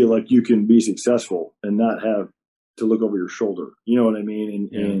you feel like you can be successful and not have to look over your shoulder. You know what I mean?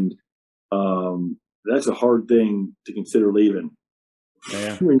 And that's a hard thing to consider leaving.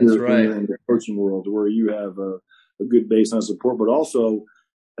 Yeah, when that's you're, right. when you're in the coaching world, where you have a good baseline of support, but also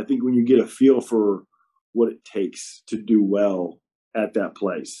I think when you get a feel for what it takes to do well at that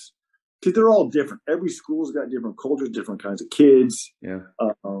place, because they're all different. Every school's got different cultures, different kinds of kids. Yeah.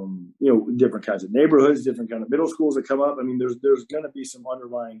 Different kinds of neighborhoods, different kind of middle schools that come up. I mean, there's going to be some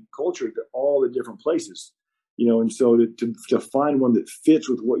underlying culture to all the different places, and so to find one that fits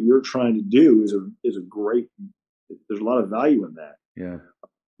with what you're trying to do is a great. There's a lot of value in that. Yeah.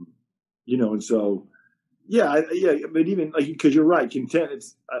 And so, but even because you're right, content.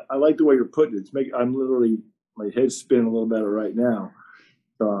 I like the way you're putting it. I'm literally, my head's spinning a little better right now.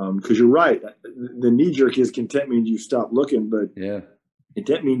 Because you're right, the knee jerk is content means you stop looking, but yeah,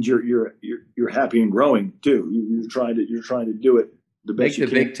 content means you're happy and growing too. You're trying to do it the best you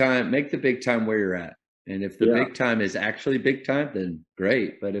can. Make the big time where you're at, and if the big time is actually big time, then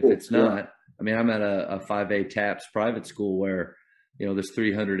great. But if it's not, I mean, I'm at a 5A TAPS private school where there's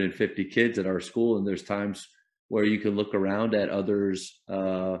 350 kids at our school, and there's times where you can look around at others,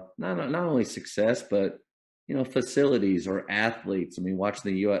 not only success, but facilities or athletes. I mean,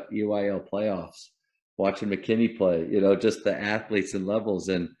 watching the UIL playoffs, watching McKinney play, just the athletes and levels.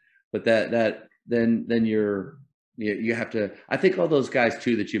 But then you have to, I think all those guys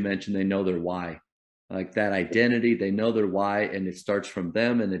too that you mentioned, they know their why, like that identity, they know their why, and it starts from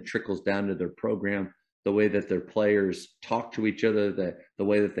them and it trickles down to their program, the way that their players talk to each other, the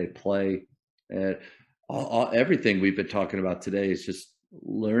way that they play. Everything we've been talking about today is just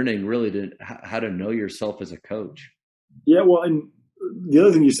learning really how to know yourself as a coach. Yeah, well, and the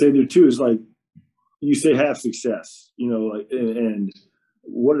other thing you say there too is like you say have success, and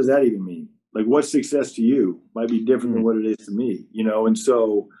what does that even mean? Like, what's success to you might be different than what it is to me, and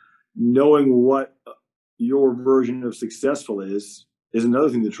so knowing what your version of successful is another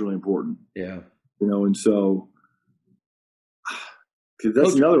thing that's really important. Yeah. And so because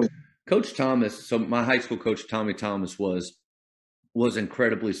that's another one. Coach Thomas, so my high school coach, Tommy Thomas, was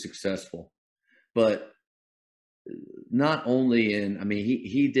incredibly successful, but not only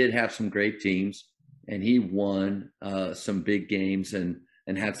he did have some great teams, and he won some big games and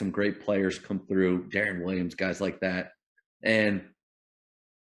had some great players come through, Darren Williams, guys like that.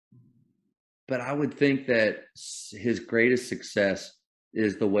 But I would think that his greatest success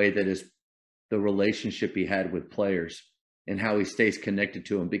is the way that the relationship he had with players and how he stays connected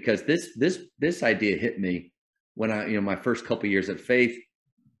to them, because this idea hit me when I, my first couple of years at Faith,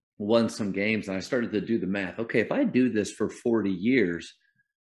 won some games, and I started to do the math. Okay, if I do this for 40 years,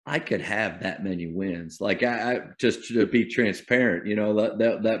 I could have that many wins. Like I just to be transparent,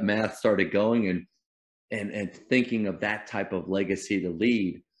 that math started going and thinking of that type of legacy to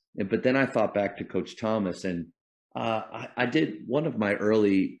lead. But then I thought back to Coach Thomas, and I did, one of my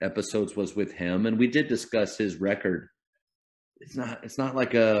early episodes was with him, and we did discuss his record. It's not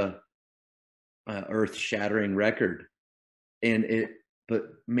like a earth-shattering record, but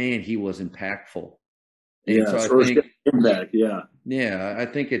man, he was impactful. And so I think impact, I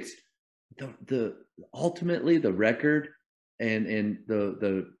think it's the ultimately the record and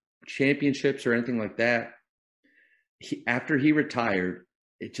the championships or anything like that. After he retired,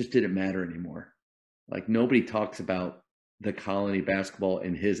 it just didn't matter anymore. Like, nobody talks about the Colony basketball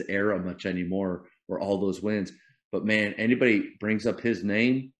in his era much anymore, or all those wins. But man, anybody brings up his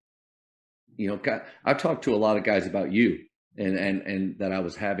name, I've talked to a lot of guys about you and that I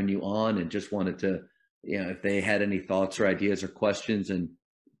was having you on, and just wanted to, if they had any thoughts or ideas or questions. And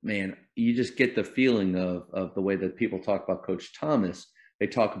man, you just get the feeling of the way that people talk about Coach Thomas, they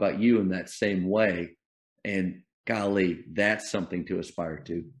talk about you in that same way. And golly, that's something to aspire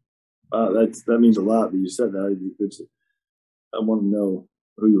to. That means a lot that you said that. I want to know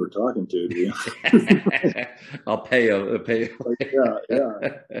who you were talking to be I'll pay you. like, yeah.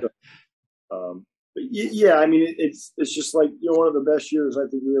 But yeah, I mean, it's just like, one of the best years I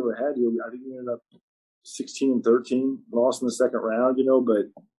think we ever had here. I think we ended up 16-13, lost in the second round, but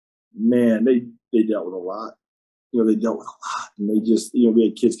man, they dealt with a lot. They dealt with a lot, and they just, we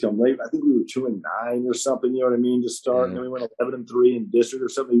had kids come late. I think we were 2-9 or something. You know what I mean? To start, and then we went 11-3 in district or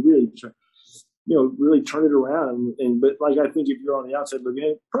something. Really turn it around. But like, I think if you're on the outside looking,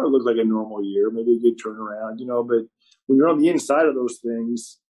 it probably looked like a normal year, maybe a good turnaround. But when you're on the inside of those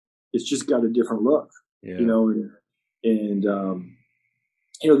things, it's just got a different look. Yeah.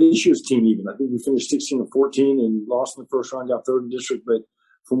 This year's team, even I think we finished 16-14 and lost in the first round, got third in district. But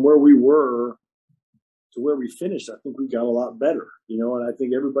from where we were to where we finished, I think we got a lot better, and I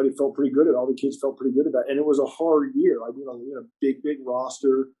think everybody felt pretty good. All the kids felt pretty good about it. And it was a hard year. We had a big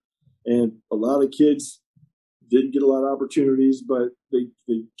roster, and a lot of kids didn't get a lot of opportunities, but they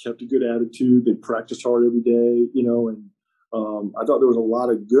kept a good attitude. They practiced hard every day, and I thought there was a lot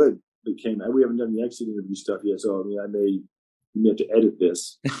of good that came out. We haven't done the exit interview stuff yet, so I may have to edit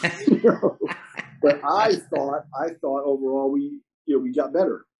this. But I thought overall we got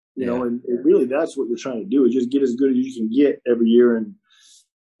better. And really that's what you're trying to do, is just get as good as you can get every year, and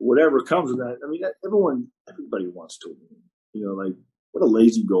whatever comes with that. I mean, everybody wants to win. Like, what a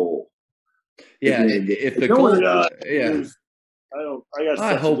lazy goal. Yeah, if the goal,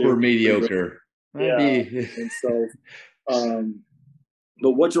 I hope we're mediocre. Yeah, and so,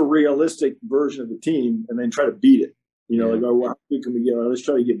 but what's a realistic version of the team, and then try to beat it. Like, how can we get? Let's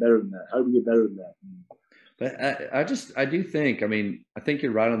try to get better than that. How do we get better than that? But I do think, I think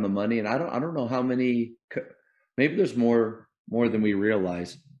you're right on the money, and I don't know how many, maybe there's more than we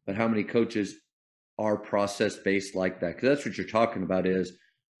realize, but how many coaches are process based like that? Because that's what you're talking about is,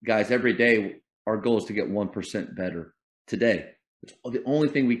 guys, every day our goal is to get 1% better today. It's the only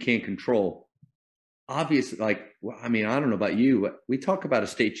thing we can't control. Obviously, I don't know about you, we talk about a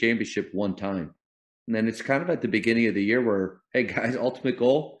state championship one time, and then it's kind of at the beginning of the year where, hey guys, ultimate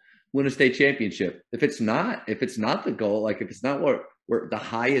goal, win a state championship. If it's not the goal, like if it's not what we're the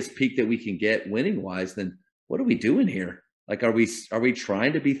highest peak that we can get winning wise, then what are we doing here? Like, are we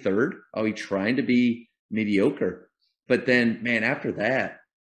trying to be third? Are we trying to be mediocre? But then, man, after that,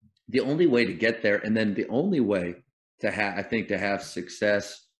 the only way to get there, and then the only way to have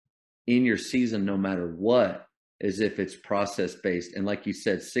success in your season, no matter what, is if it's process based. And like you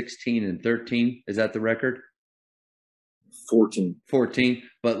said, 16-13, is that the record? 14,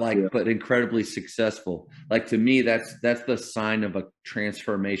 but but incredibly successful. Like, to me, that's the sign of a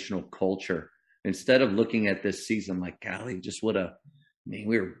transformational culture. Instead of looking at this season like, golly, just we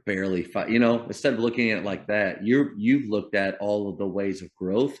were barely instead of looking at it like that, you've looked at all of the ways of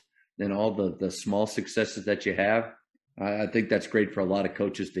growth and all the small successes that you have. I think that's great for a lot of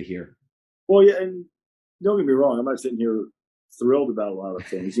coaches to hear. Well, yeah, and don't get me wrong, I'm not sitting here thrilled about a lot of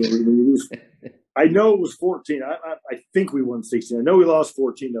things. I know it was 14. I think we won 16. I know we lost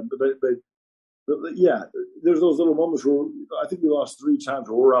 14, but yeah, there's those little moments where I think we lost 3 times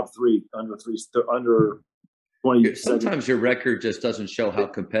where we're up 3 under 20. Sometimes your record just doesn't show how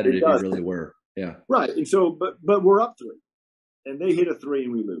competitive you really were. Yeah, right. And so, but we're up 3, and they hit a 3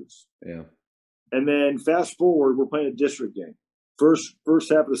 and we lose. Yeah, and then fast forward, we're playing a district game, first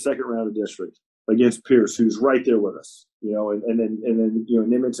half of the second round of district against Pierce, who's right there with us. And then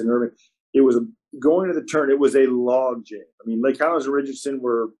Nimitz and Irving. It was going to the turn. It was a log jam. I mean, Lake Highlands and Richardson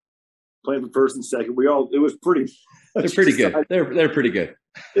were playing for first and second. It was pretty. They're pretty good. They're pretty good.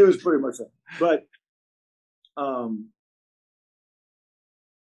 It was pretty much that. But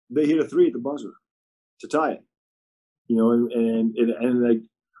they hit a 3 at the buzzer to tie it. And like,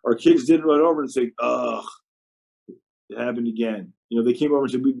 our kids didn't run over and say, "Ugh, it happened again." They came over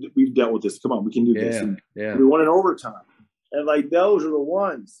and said, "We've dealt with this. Come on, we can do this." And we won in overtime. And like, those are the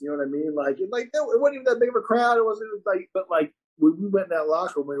ones, you know what I mean? Like, it wasn't even that big of a crowd. It wasn't like, but like, when we went in that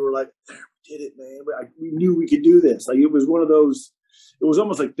locker room, we were like, "We did it, man. We knew we could do this." Like, it was one of those. It was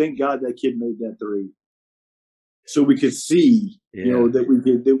almost like, thank God that kid made that 3, so we could see,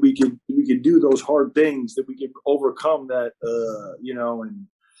 that we could do those hard things, that we could overcome that,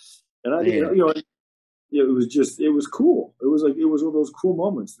 and I, it was cool. It was one of those cool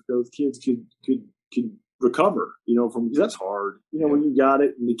moments that those kids could recover, from, because that's hard, when you got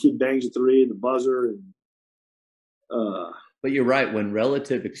it and the kid bangs a 3 and the buzzer and but you're right, when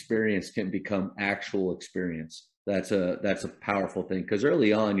relative experience can become actual experience, that's a powerful thing, because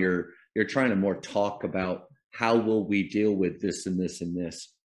early on you're trying to more talk about how will we deal with this and this and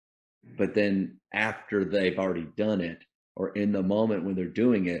this, but then after they've already done it, or in the moment when they're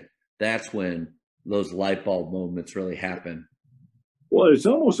doing it, that's when those light bulb moments really happen. Well, it's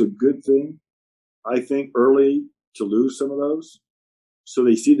almost a good thing, I think, early to lose some of those, so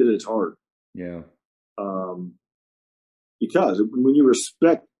they see that it's hard. Yeah. Because when you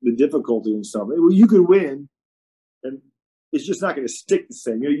respect the difficulty in something, well, you could win, and it's just not going to stick the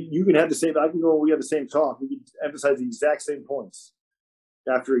same. You can have the same. I can go. We have the same talk. We can emphasize the exact same points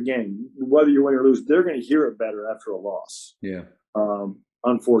after a game, whether you win or lose. They're going to hear it better after a loss. Yeah.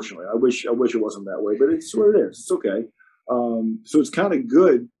 Unfortunately, I wish it wasn't that way, but it's what it is. It's okay. So it's kind of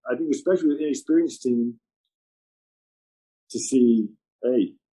good, I think, especially with an inexperienced team, to see,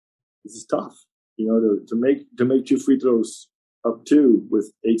 hey, this is tough. To make 2 free throws up 2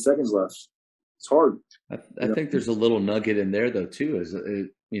 with 8 seconds left, it's hard. I think there's a little nugget in there though too,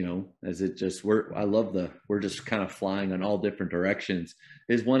 as it just we're just kind of flying on all different directions.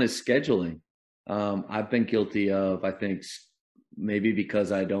 One is scheduling. I've been guilty of, I think, maybe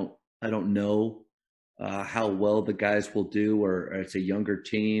because I don't know how well the guys will do, or it's a younger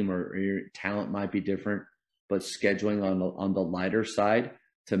team, or your talent might be different, but scheduling on the lighter side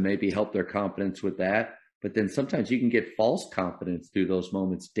to maybe help their confidence with that. But then sometimes you can get false confidence through those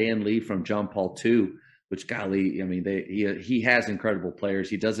moments. Dan Lee from John Paul II, which, golly, I mean, he has incredible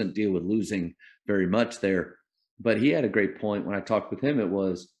players. He doesn't deal with losing very much there. But he had a great point when I talked with him. It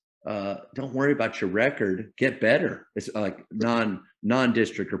was, don't worry about your record. Get better. It's like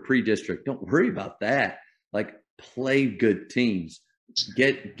non-district or pre-district. Don't worry about that. Like, play good teams.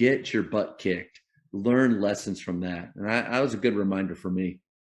 Get your butt kicked. Learn lessons from that. And that was a good reminder for me.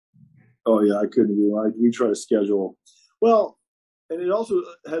 Oh, yeah, I couldn't agree. We try to schedule. Well, and it also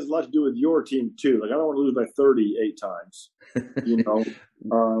has a lot to do with your team, too. Like, I don't want to lose by 38 times,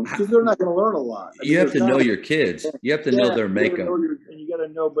 because they're not going to learn a lot. You have to know your kids. You have to know their makeup. And you got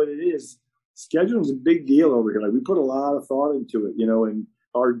to know, but scheduling is a big deal over here. Like, we put a lot of thought into it, in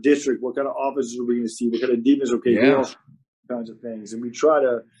our district. What kind of offenses are we going to see? What kind of defense? Okay, all kinds of things. And we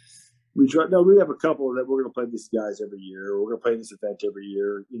have a couple that we're going to play these guys every year. We're going to play this event every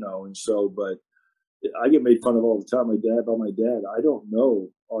year, and so, but I get made fun of all the time. My dad, I don't know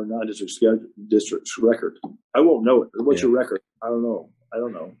our non-district district's record. I won't know it. What's your record? I don't know.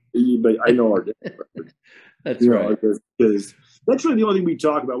 But I know our district record. That's right. Because that's really the only thing we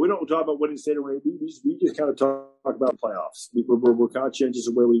talk about. We don't talk about winning state or winning. We just kind of talk about playoffs. We're conscientious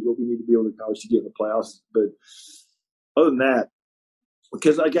of what we need to be able to accomplish to get in the playoffs. But other than that,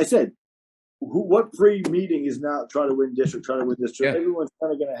 because like I said, what pre-meeting is not trying to win district? Yeah. Everyone's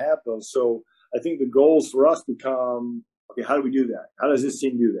kind of going to have those. So I think the goals for us become, okay, how do we do that? How does this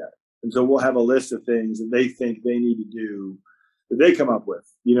team do that? And so we'll have a list of things that they think they need to do that they come up with,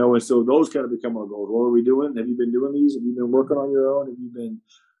 and so those kind of become our goals. What are we doing? Have you been doing these? Have you been working on your own? Have you been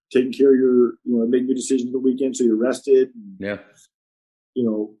taking care of your, making your decisions the weekend so you're rested? Yeah.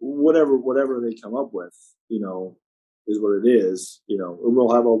 Whatever they come up with, is what it is.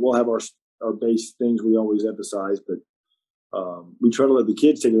 We'll have our base things we always emphasize, but we try to let the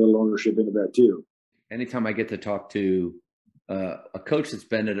kids take a little ownership into that too. Anytime I get to talk to a coach that's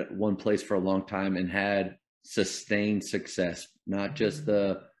been at one place for a long time and had sustained success, not just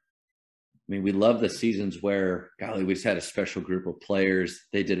we love the seasons where, golly, we just had a special group of players.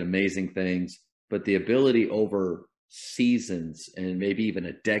 They did amazing things, but the ability over seasons and maybe even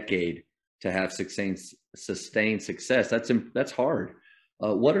a decade to have sustained success, that's hard.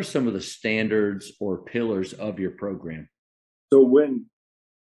 What are some of the standards or pillars of your program? So when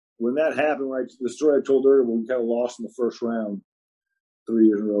that happened, like the story I told earlier, when we kind of lost in the first round 3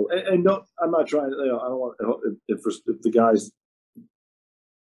 years in a row, and no, I'm not trying to. I don't want if the guys.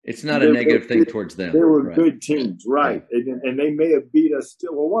 It's not a negative thing towards them. They were good teams, right? And they may have beat us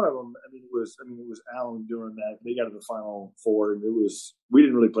still. Well, one of them, it was Allen doing that. They got to the Final Four, and we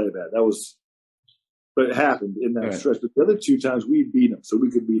didn't really play bad. But it happened in that stretch. But the other 2 times we beat them, so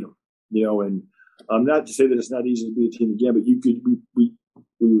we could beat them, And not to say that it's not easy to beat a team again, but we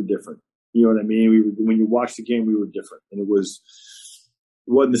were different. You know what I mean? When you watch the game, we were different, and it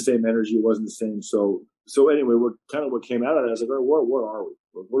wasn't the same energy. It wasn't the same. So anyway, what came out of that, I was like, all right, what are we?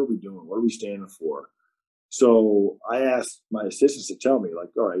 What are we doing? What are we standing for? So I asked my assistants to tell me, like,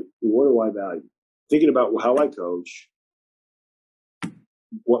 all right, what do I value? Thinking about how I coach,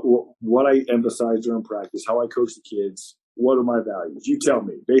 what I emphasize during practice, how I coach the kids, what are my values? You tell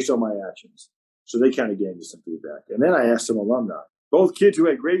me based on my actions. So they kind of gave me some feedback. And then I asked some alumni, both kids who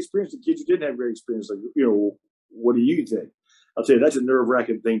had great experience and kids who didn't have great experience, like, what do you think? I'll tell you, that's a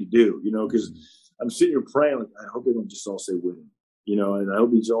nerve-wracking thing to do, because I'm sitting here praying, like, I hope they don't just all say winning, and I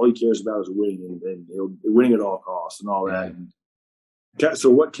hope all he cares about is winning and winning at all costs and all that. And so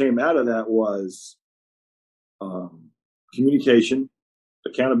what came out of that was communication,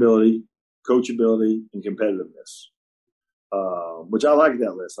 accountability, coachability, and competitiveness. Which I like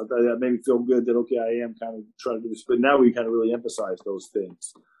that list. I thought that made me feel good that, okay, I am kind of trying to do this, but now we kind of really emphasize those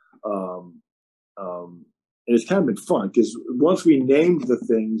things. And it's kind of been fun because once we named the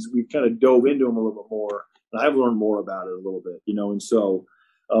things, we kind of dove into them a little bit more, and I've learned more about it a little bit, and so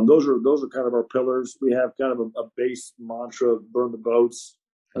those are kind of our pillars. We have kind of a base mantra: burn the boats.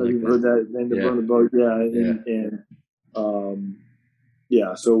 You've heard that name, burn the boat,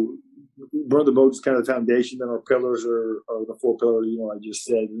 So burn the boats is kind of the foundation. Then our pillars are the 4 pillars, I just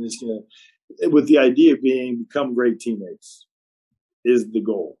said, and it's with the idea being become great teammates is the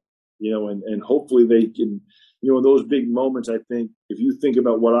goal, and hopefully they can, in those big moments. I think if you think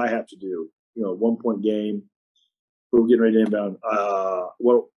about what I have to do, 1-point game, we're getting ready to inbound.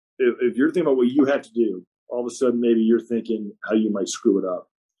 Well, if you're thinking about what you have to do, all of a sudden maybe you're thinking how you might screw it up.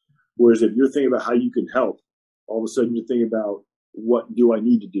 Whereas if you're thinking about how you can help, all of a sudden you're thinking about what do I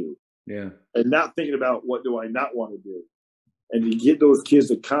need to do? Yeah. And not thinking about what do I not want to do. And to get those kids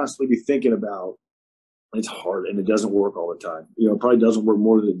to constantly be thinking about, it's hard and it doesn't work all the time. It probably doesn't work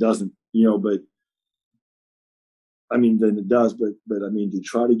more than it doesn't, but than it does. But to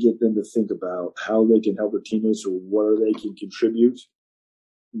try to get them to think about how they can help their teammates or where they can contribute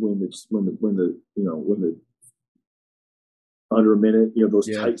when the under a minute, those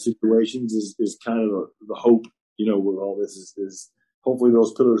tight situations is kind of the hope, with all this is hopefully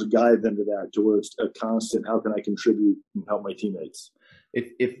those pillars guide them to that, to where it's a constant, how can I contribute and help my teammates?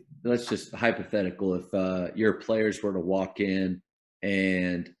 If let's just hypothetical, if your players were to walk in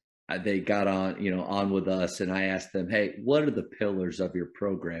and they got on with us and I asked them, hey, what are the pillars of your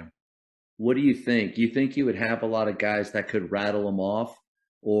program? What do you think? You think you would have a lot of guys that could rattle them off?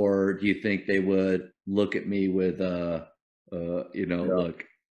 Or do you think they would look at me with, look?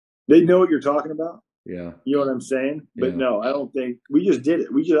 They know what you're talking about. Yeah. You know what I'm saying? But no, I don't think we just did it.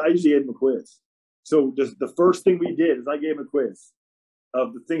 I usually gave them a quiz. So just the first thing we did is I gave them a quiz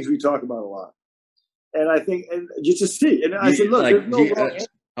of the things we talk about a lot. And I think, and just to see, and I said, look, there's no wrong answer.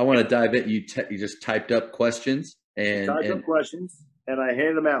 I want to dive in. You just typed up questions and questions, and I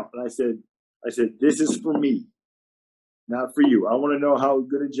handed them out. And I said, this is for me, not for you. I want to know how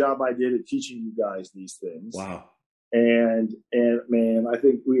good a job I did at teaching you guys these things. Wow. And man, I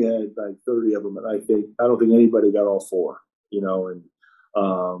think we had like 30 of them, and I don't think anybody got all 4. And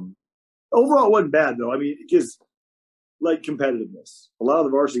overall, it wasn't bad though. Because like competitiveness, a lot of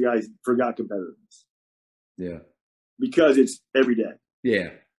the varsity guys forgot competitiveness. Yeah. Because it's every day. Yeah.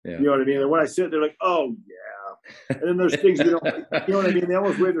 Yeah. You know what I mean? And when I sit, they're like, "Oh yeah," and then there's things we don't. You know what I mean? They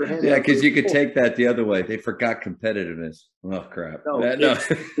almost wave their hand. Yeah, because you could take that the other way. They forgot competitiveness. Oh crap! No.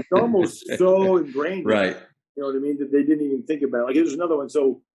 It's almost so ingrained. Right. You know what I mean? That they didn't even think about it. Like there's another one.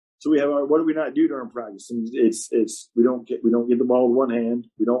 So we have our, what do we not do during practice? And it's we don't get the ball with one hand.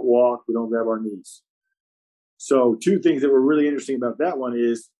 We don't walk. We don't grab our knees. So 2 things that were really interesting about that one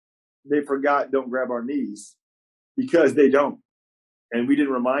is they forgot don't grab our knees because they don't. And we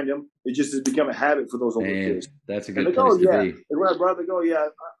didn't remind them. It just has become a habit for those older kids. That's a good place to be. And when I brought, they go,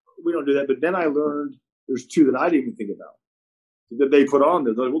 we don't do that. But then I learned there's 2 that I didn't even think about that they put on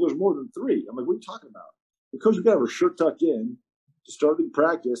there. They're like, well, there's more than 3. I'm like, what are you talking about? Because we got our shirt tucked in to start the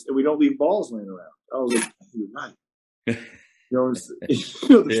practice, and we don't leave balls laying around. I was like, you're right. Man,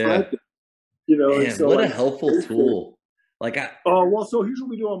 so what a helpful tool. So here's what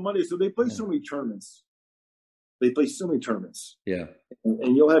we do on Monday. So they play so many tournaments. Yeah.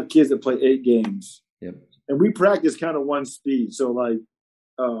 And you'll have kids that play 8 games. Yep. And we practice kind of one speed. So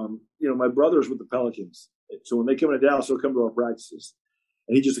my brother's with the Pelicans. So when they come to Dallas, they'll come to our practices.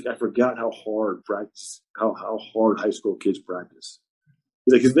 And he just I forgot how hard high school kids practice.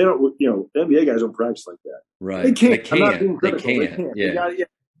 He's like, because they don't, NBA guys don't practice like that. Right. They can't. They can't. Yeah.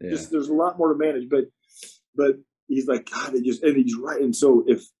 There's a lot more to manage. But he's like, God, and he's right. And so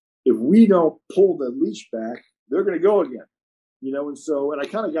if we don't pull the leash back, they're going to go again, and I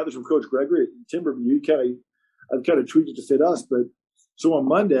kind of got this from Coach Gregory at Timberview. I've kind of tweaked it to fit us, but so on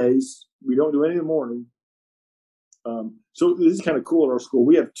Mondays, we don't do any in the morning. So this is kind of cool at our school.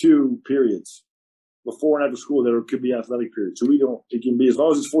 We have 2 periods before and after school that could be athletic periods. So it can be, as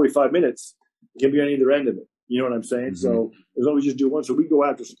long as it's 45 minutes, it can be on either end of it. You know what I'm saying? Mm-hmm. So as long as we just do one. So we go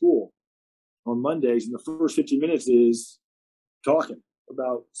after school on Mondays, and the first 15 minutes is talking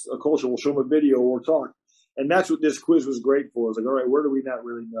about a culture. We'll show them a video or talk. And that's what this quiz was great for. It's like, all right, where do we not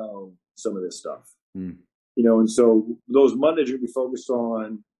really know some of this stuff? Mm. And so those Mondays are going to be focused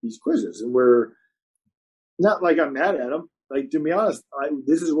on these quizzes. And we're not like I'm mad at them. Like, to be honest,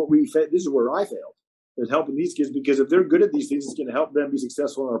 this is where I failed, is helping these kids, because if they're good at these things, it's going to help them be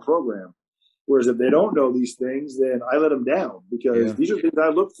successful in our program. Whereas if they don't know these things, then I let them down, because these are things I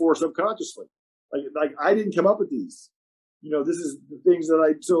look for subconsciously. Like I didn't come up with these. This is the things that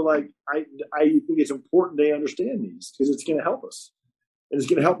I think it's important they understand these, because it's going to help us, and it's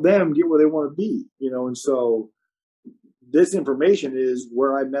going to help them get where they want to be. And so this information is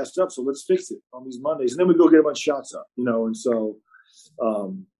where I messed up, so let's fix it on these Mondays, and then we go get a bunch of shots up. And so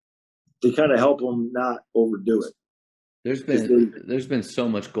they kind of help them not overdo it. There's been so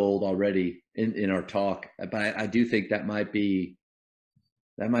much gold already in our talk, but I do think that might be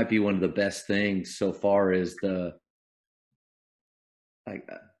one of the best things so far, is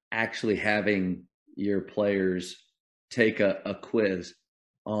actually having your players take a quiz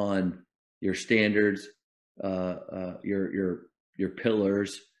on your standards, your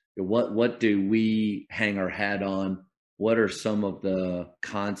pillars. What do we hang our hat on? What are some of the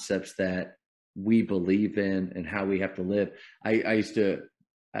concepts that we believe in and how we have to live? I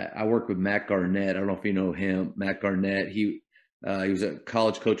work with Matt Garnett. I don't know if you know him, Matt Garnett. He was a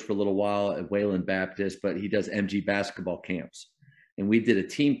college coach for a little while at Wayland Baptist, but he does MG basketball camps. And we did a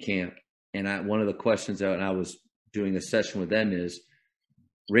team camp. And one of the questions that I was doing a session with them is,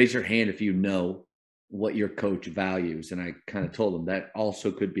 raise your hand if you know what your coach values. And I kind of told them that also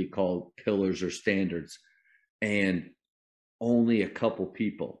could be called pillars or standards. And only a couple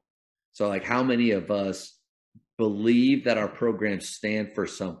people. So like, how many of us believe that our programs stand for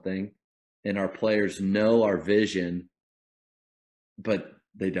something and our players know our vision, but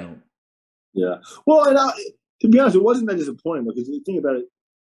they don't? Yeah. Well, and to be honest, it wasn't that disappointing, because you think about it,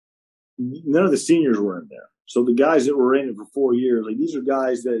 none of the seniors were in there. So the guys that were in it for 4 years, like, these are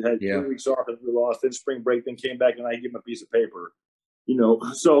guys that had 3 weeks off and we lost, then spring break, then came back, and I gave them a piece of paper.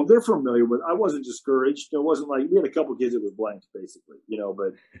 So they're familiar with. I wasn't discouraged. It wasn't like we had a couple kids that was blank, basically.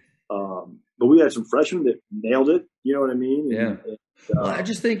 But we had some freshmen that nailed it. You know what I mean? Well, I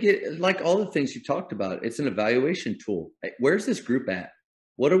just think like all the things you talked about, it's an evaluation tool. Where's this group at?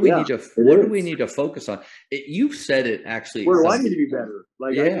 What do we need to focus on? You've said it actually. Where do I need to be better?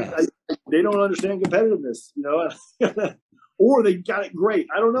 They don't understand competitiveness, or they got it great.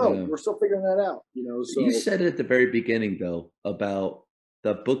 I don't know. We're still figuring that out. So you said it at the very beginning, though, about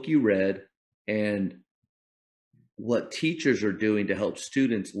the book you read and what teachers are doing to help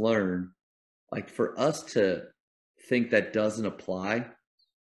students learn. Like, for us to think that doesn't apply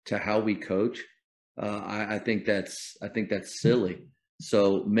to how we coach, I think that's silly.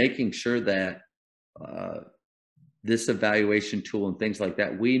 So making sure that this evaluation tool and things like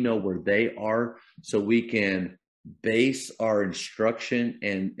that, we know where they are, so we can base our instruction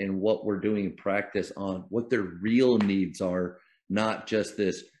and what we're doing in practice on what their real needs are, not just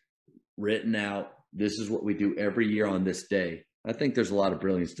this written out, this is what we do every year on this day. I think there's a lot of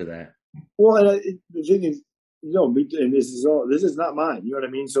brilliance to that. Well, the thing is, and this is not mine. You know what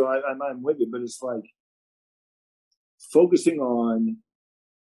I mean? So I'm with it, but it's like focusing on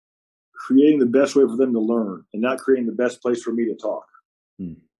creating the best way for them to learn, and not creating the best place for me to talk.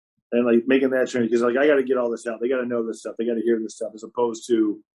 And like making that change, because like I got to get all this out. They got to know this stuff. They got to hear this stuff, as opposed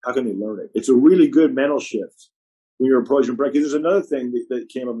to how can they learn it? It's a really good mental shift when you're approaching practice. There's another thing that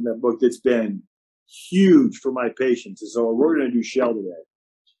came up in that book that's been huge for my patients. Is so we're going to do shell today,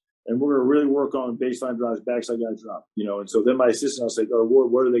 and we're going to really work on baseline drives, backside guy drop. And so then my assistant will say, "Oh,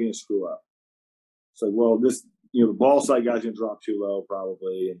 what are they going to screw up?" It's like, well, this, the ball side guy's going to drop too low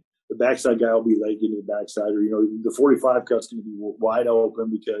probably, and the backside guy will be late getting to the backside, or the 45 cut's going to be wide open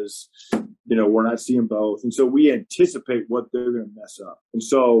because we're not seeing both, and so we anticipate what they're going to mess up. And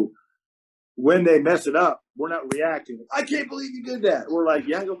so when they mess it up, we're not reacting. I can't believe you did that. We're like,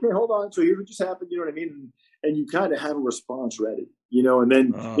 yeah, okay, hold on. So here's what just happened. You know what I mean? And you kind of have a response ready. And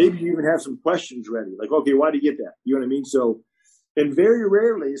then maybe you even have some questions ready. Like, okay, why did you get that? You know what I mean? So, and very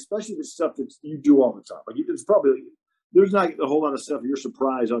rarely, especially the stuff that you do all the time, like it's probably. There's not a whole lot of stuff you're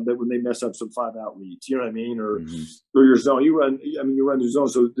surprised on that when they mess up some 5-out reads, you know what I mean? Or your zone. You run your zone.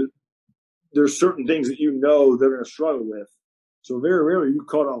 So there's certain things that they're going to struggle with. So very rarely you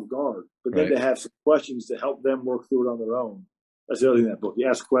caught off guard. But then to have some questions to help them work through it on their own. That's the other thing in that book. You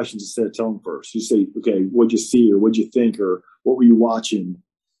ask questions instead of telling first. You say, okay, what'd you see, or what'd you think, or what were you watching?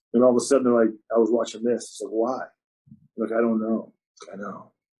 And all of a sudden they're like, I was watching this. It's like, why? I'm like, I don't know. I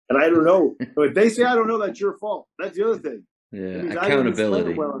know. And I don't know. But if they say I don't know, that's your fault. That's the other thing. Yeah,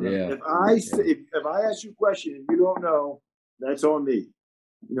 accountability. If I ask you a question and you don't know, that's on me.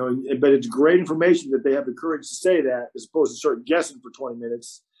 But it's great information that they have the courage to say that, as opposed to start guessing for 20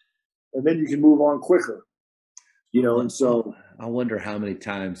 minutes, and then you can move on quicker. And so I wonder how many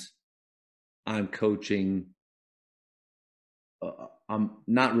times I'm coaching. I'm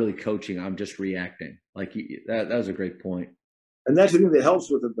not really coaching. I'm just reacting. Like that was a great point. And that's the thing that helps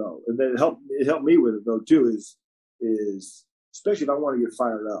with it though. And then it helped me with it though too, is especially if I want to get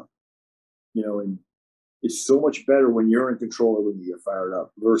fired up, and it's so much better when you're in control of when you get fired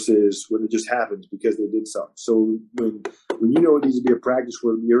up versus when it just happens because they did something. So when it needs to be a practice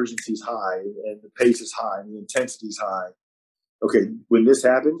where the urgency is high and the pace is high and the intensity is high, okay, when this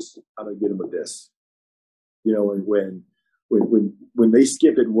happens, I'm gonna get them with this. And when they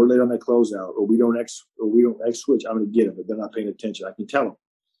skip it and we're late on that closeout or we don't X switch, I'm gonna get them, but they're not paying attention. I can tell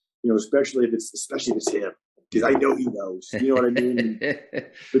them, especially if it's him, because I know he knows. You know what I mean?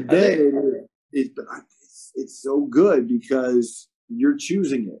 But then it's so good because you're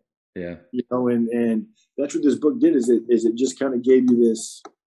choosing it. Yeah. And that's what this book did is it just kind of gave you this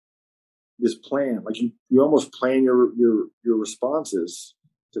plan. Like you almost plan your responses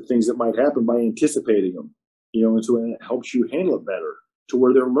to things that might happen by anticipating them. And so it helps you handle it better to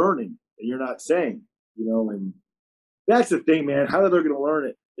where they're learning and you're not saying, and that's the thing, man. How are they going to learn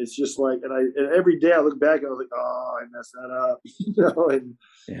it? It's just like, and every day I look back and I was like, oh, I messed that up,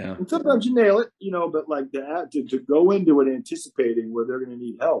 and sometimes you nail it, but like to go into it anticipating where they're going to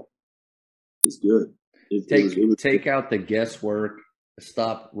need help is good. Take out the guesswork,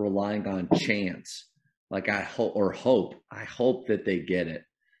 stop relying on chance. Like I hope that they get it,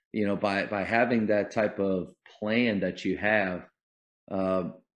 by having that type of plan that you have.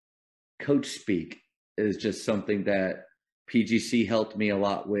 Coach speak is just something that PGC helped me a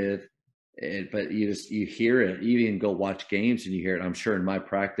lot with, but you hear it. You even go watch games and you hear it. I'm sure in my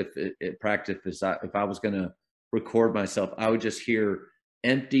practice, if I was going to record myself, I would just hear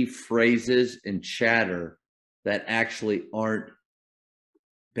empty phrases and chatter that actually aren't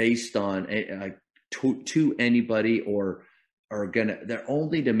based on to anybody or are they're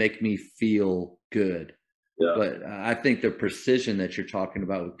only to make me feel good. Yeah. But I think the precision that you're talking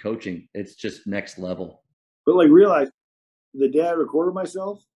about with coaching, it's just next level. But like realize the day I recorded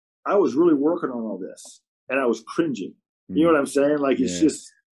myself, I was really working on all this and I was cringing. You know what I'm saying? Like it's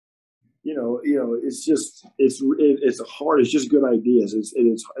just, it's just, it's hard. It's just good ideas.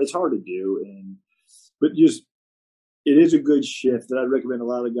 It's hard to do. But it is a good shift that I'd recommend a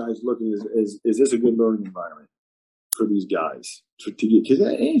lot of guys looking is this a good learning environment for these guys to get, because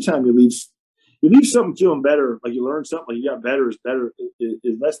anytime you leave something feeling better, like you learn something, like you got better is better.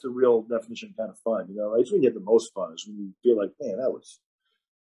 That's the real definition of kind of fun. It's when you have the most fun. Is when you feel like, man, that was.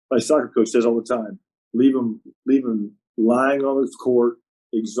 My soccer coach says all the time, leave them lying on the court,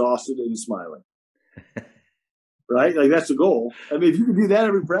 exhausted and smiling. Right? Like that's the goal. I mean, if you can do that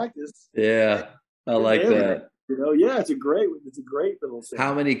every practice. Yeah, I like that. It's a great little thing.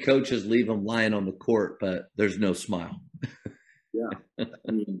 How many coaches leave them lying on the court, but there's no smile? Yeah.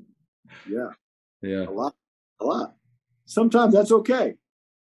 I mean, yeah. Yeah. A lot. Sometimes that's okay.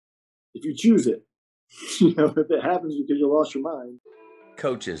 If you choose it. If it happens because you lost your mind.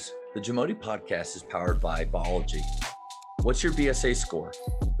 Coaches, the Jamodi podcast is powered by Ballology. What's your BSA score?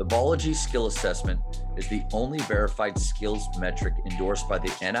 The Ballology skill assessment is the only verified skills metric endorsed by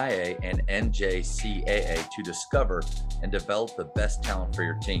the NIA and NJCAA to discover and develop the best talent for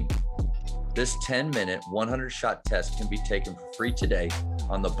your team. This 10-minute, 100-shot test can be taken for free today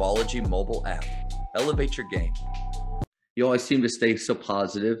on the Ballology mobile app. Elevate your game. You always seem to stay so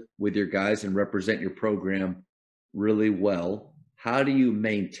positive with your guys and represent your program really well. How do you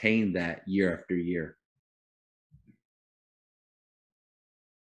maintain that year after year?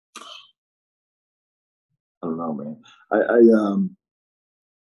 I don't know, man. I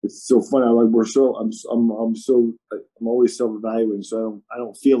it's so funny. I'm always self-evaluating, so I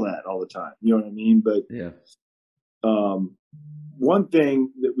don't feel that all the time. You know what I mean? But yeah. One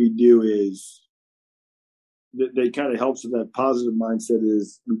thing that we do is that kind of helps with that positive mindset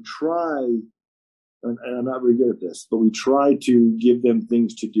is we try, and I'm not very good at this, but we try to give them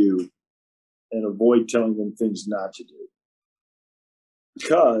things to do and avoid telling them things not to do.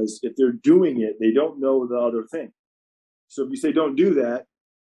 Because if they're doing it, they don't know the other thing. So if you say, don't do that,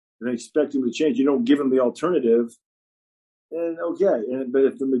 and expect them to change, you don't give them the alternative, and okay. But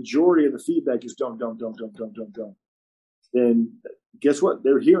if the majority of the feedback is don't, then guess what?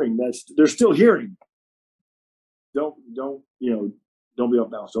 They're hearing they're still hearing. Don't be off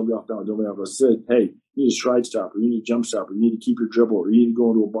balance. Don't be off balance. Don't be off balance. Said, hey, you need a stride stopper. You need a jump stopper. You need to keep your dribble. Or you need to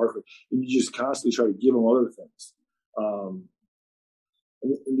go into a bar. And you just constantly try to give them other things.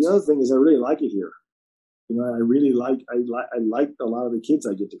 And the other thing is I really like it here. I really like a lot of the kids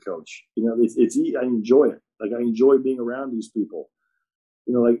I get to coach. I enjoy it. Like I enjoy being around these people.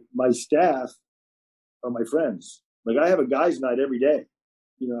 Like my staff are my friends. Like I have a guys' night every day.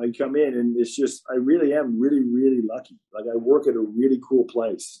 I come in and it's just, I really am really, really lucky. Like I work at a really cool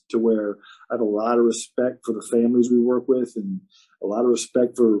place to where I have a lot of respect for the families we work with and a lot of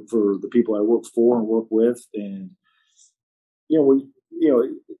respect for the people I work for and work with. And,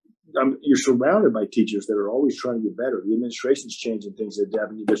 you're surrounded by teachers that are always trying to get better. The administration's changing things that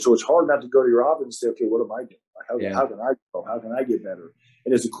happen. So it's hard not to go to your office and say, okay, what am I doing? How can I grow? How can I get better?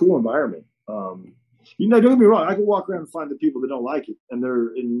 And it's a cool environment. Don't get me wrong. I can walk around and find the people that don't like it, and they're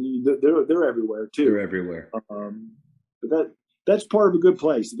everywhere too. They're everywhere. But that's part of a good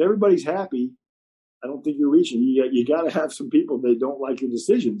place. If everybody's happy, I don't think you're reaching. You got to have some people that don't like your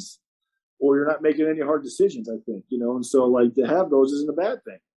decisions, or you're not making any hard decisions. I think and so like to have those isn't a bad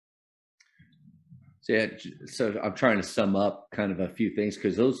thing. So I'm trying to sum up kind of a few things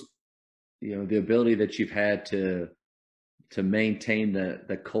because those, the ability that you've had to maintain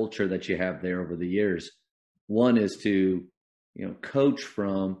the culture that you have there over the years. One is to, coach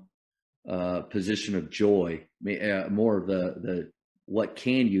from a position of joy, more of the what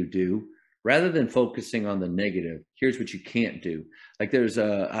can you do rather than focusing on the negative. Here's what you can't do. Like there's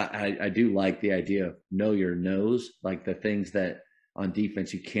I do like the idea of know your no's, like the things that on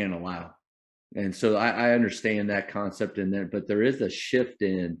defense you can't allow. And so I understand that concept in there, but there is a shift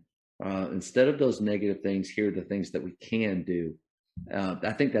in instead of those negative things, here are the things that we can do.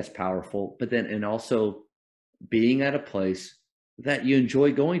 I think that's powerful. But then, and also being at a place that you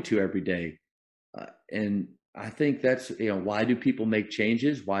enjoy going to every day. And I think that's, why do people make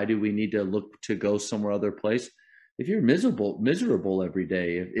changes? Why do we need to look to go somewhere other place? If you're miserable every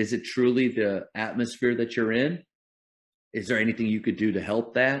day, is it truly the atmosphere that you're in? Is there anything you could do to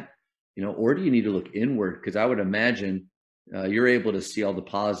help that? Or do you need to look inward? Because I would imagine you're able to see all the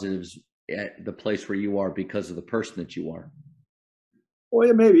positives at the place where you are because of the person that you are. Well,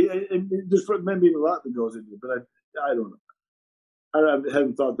 yeah, maybe. There's maybe a lot that goes into it, but I don't know. I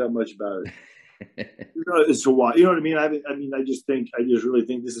haven't thought that much about it. It's a while. You know what I mean? I just really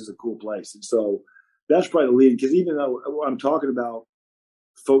think this is a cool place. And so that's probably the lead. Because even though I'm talking about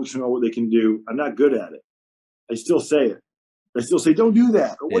folks who know what they can do, I'm not good at it. I still say it. I still say, don't do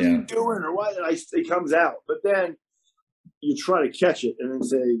that. Or what are you doing? Or why? It comes out. But then you try to catch it and then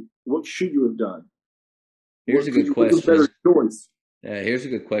say, what should you have done? Here's a good question. Better choice? Yeah, here's a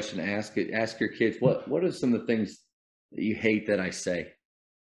good question to ask your kids. What are some of the things that you hate that I say?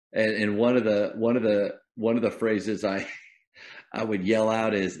 And one of the phrases I would yell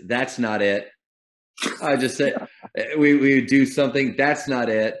out is, that's not it. I just say we would do something, that's not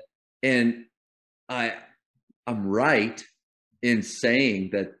it. And I'm right in saying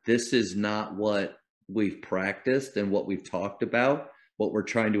that this is not what we've practiced and what we've talked about, what we're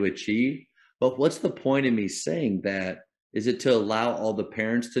trying to achieve. But what's the point in me saying that? Is it to allow all the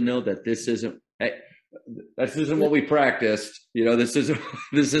parents to know that this isn't what we practiced? This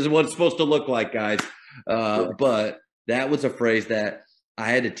isn't what it's supposed to look like, guys. But that was a phrase that I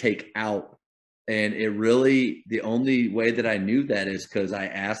had to take out. And it really, the only way that I knew that is because I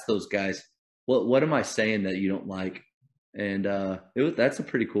asked those guys, what am I saying that you don't like? And that's a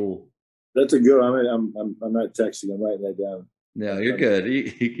pretty cool. That's a good. I'm not texting. I'm writing that down. No, you're good.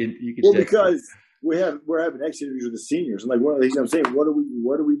 You can. Well, because we're having exit interviews with the seniors, and like one of the things I'm saying, what do we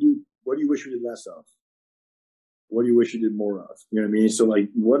do? What do you wish we did less of? What do you wish you did more of? You know what I mean? So like,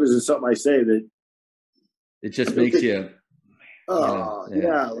 what is it? Something I say that it just makes you. Like,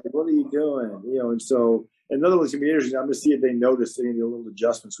 what are you doing? And so another one's gonna be interesting. I'm gonna see if they notice any of the little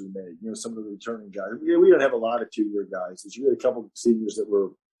adjustments we made. Some of the returning guys. We don't have a lot of 2-year guys. There's really a couple of seniors that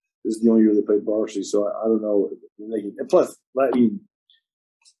were. This is the only year they played varsity, so I don't know. And plus, the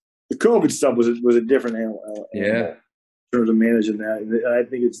COVID stuff was a different animal. In terms of managing that, and I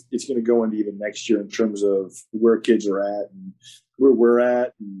think it's going to go into even next year in terms of where kids are at and where we're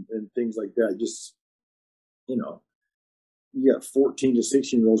at and things like that. Just you got 14 to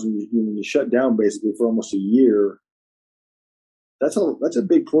 16-year-olds when you shut down basically for almost a year. That's a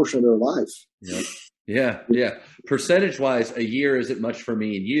big portion of their life. Yep. Yeah. Percentage wise, a year isn't much for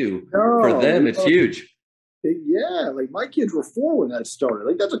me and you. No, for them, it's huge. Yeah, like my kids were 4 when that started.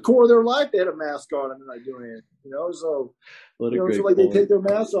 Like that's a core of their life. They had a mask on and they're not doing it. So they take their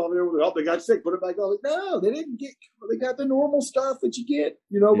masks off. They got sick, put it back on. Like no, they didn't get. They got the normal stuff that you get.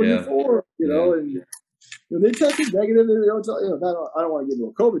 When you're 4. And they tested negative. I don't want to get into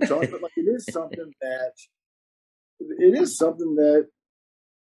a COVID talk, but like it is something that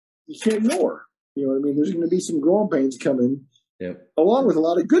you can't ignore. There's going to be some growing pains coming, along with a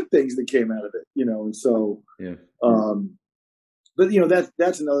lot of good things that came out of it. And so, but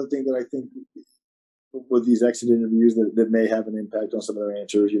that's another thing that I think with these exit interviews that may have an impact on some of their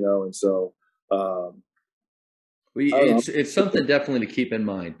answers. And so, It's something definitely to keep in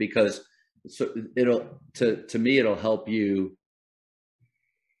mind, because to me it'll help you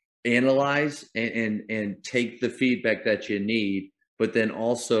analyze and take the feedback that you need, but then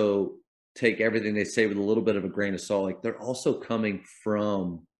also take everything they say with a little bit of a grain of salt. Like, they're also coming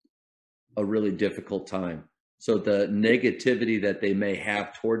from a really difficult time. So the negativity that they may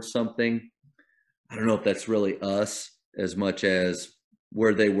have towards something, I don't know if that's really us as much as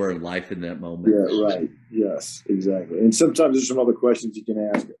where they were in life in that moment. Yeah, right. Yes, exactly. And sometimes there's some other questions you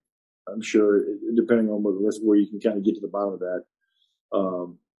can ask. I'm sure, depending on where you can kind of get to the bottom of that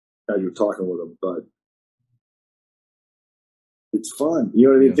as you're talking with them. But it's fun. You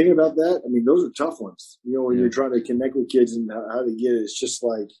know what I mean? Yeah. Thinking about that, I mean, those are tough ones. You know, when you're trying to connect with kids and how to get it, it's just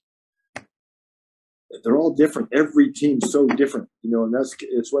like they're all different. Every team's so different, you know, and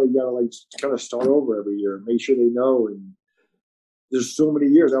it's why you got to like kind of start over every year and make sure they know. And there's so many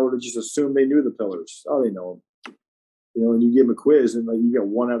years I would have just assumed they knew the pillars. Oh, they know them. You know, and you give them a quiz and like you get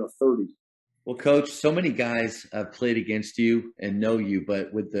 1 out of 30. Well, Coach, so many guys have played against you and know you,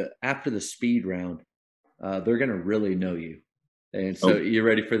 but after the speed round, they're going to really know you. And so, you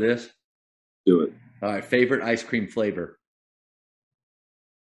ready for this? Do it. All right. Favorite ice cream flavor?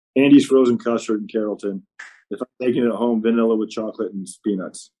 Andy's frozen custard in Carrollton. If I'm making it at home, vanilla with chocolate and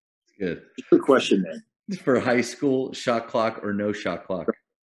peanuts. Good. Good question, man. For high school, shot clock or no shot clock?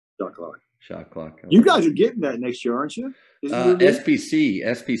 Shot clock. Shot clock. Okay. You guys are getting that next year, aren't you? SPC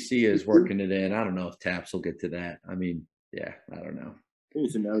is working it in. I don't know if TAPS will get to that. I mean, yeah, I don't know. I think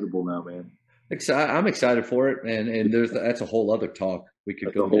it's inevitable now, man. I'm excited for it, and that's a whole other talk we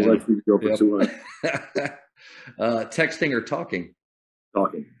could go down. We could go for 2 hours. Texting or talking?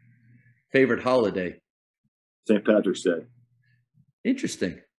 Talking. Favorite holiday? St. Patrick's Day.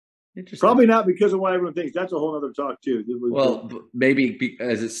 Interesting. Probably not because of what everyone thinks. That's a whole other talk too. Well, maybe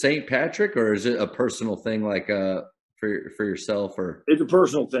is it St. Patrick, or is it a personal thing, like for yourself? Or it's a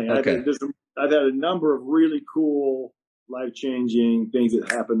personal thing. Okay. I've had a number of really cool, life-changing things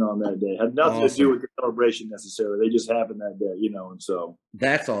that happened on that day. Had nothing to do with the celebration necessarily. They just happened that day, you know. And so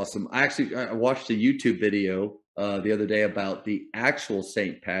that's awesome. I watched a YouTube video the other day about the actual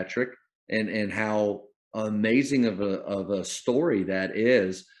St. Patrick and how amazing of a story that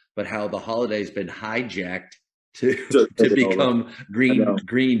is, but how the holiday's been hijacked to become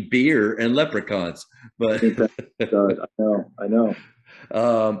green beer and leprechauns. But I know.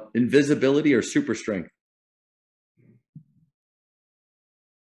 Invisibility or super strength?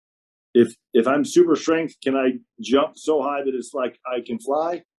 If I'm super strength, can I jump so high that it's like I can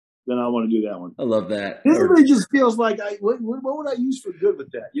fly? Then I want to do that one. I love that. Everybody just feels like what would I use for good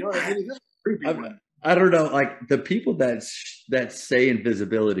with that? You know what I mean? It's creepy. I don't know. Like the people that say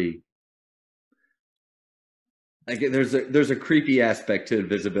invisibility, like there's a creepy aspect to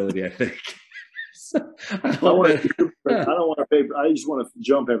invisibility, I think. I don't want to pay. I just want to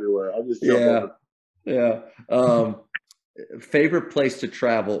jump everywhere. I just jump over. Yeah. Favorite place to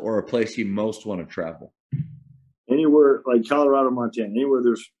travel, or a place you most want to travel? Anywhere like Colorado, Montana. Anywhere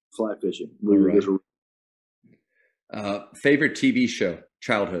there's fly fishing. Right. Favorite TV show,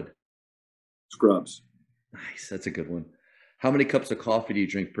 childhood? Scrubs. Nice. That's a good one. How many cups of coffee do you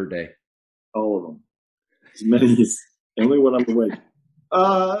drink per day? All of them. As many as only when I'm awake.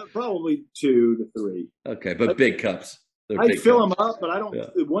 Probably 2 to 3. Okay, but big cups. I fill them up, but I don't. Yeah.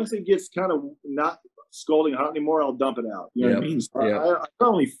 Once it gets kind of not scalding hot anymore, I'll dump it out. You know what I mean? So I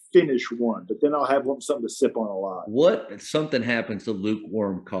only finish one, but then I'll have something to sip on a lot. What something happens to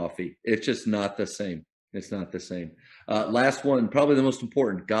lukewarm coffee? It's just not the same. It's not the same. Last one, probably the most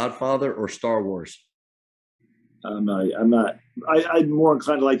important: Godfather or Star Wars? I'm not. I'm more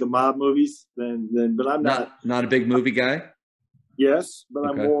inclined to like the mob movies but I'm not a big movie guy. Yes, but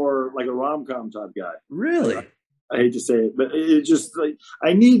I'm more like a rom-com type guy. Really? I hate to say it, but it's just like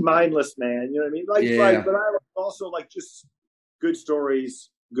I need mindless, man. You know what I mean? Like, but I also like just good stories,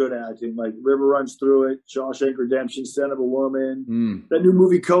 good acting. Like River Runs Through It, Shawshank Redemption, Son of a Woman. That new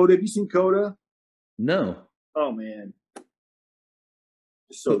movie Coda. Have you seen Coda? No. Oh man,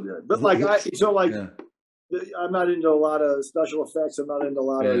 it's so good. But I'm not into a lot of special effects. I'm not into a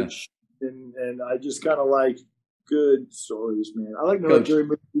lot of, and I just kind of like good stories, man. I like military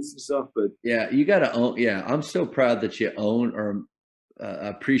movies and stuff, but you got to own. Yeah, I'm so proud that you own or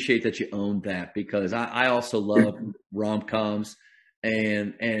appreciate that you own that, because I also love rom-coms,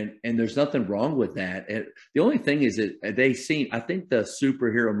 and there's nothing wrong with that. The only thing is that I think the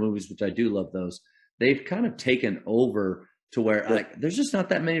superhero movies, which I do love those, they've kind of taken over to where like there's just not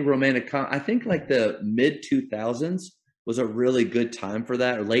that many romantic. I think like the mid 2000s was a really good time for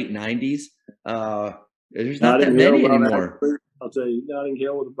that, or late 90s. There's not that many anymore. I'll tell you, Notting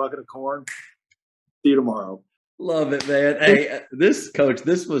Hill with a bucket of corn. See you tomorrow. Love it, man. Hey, this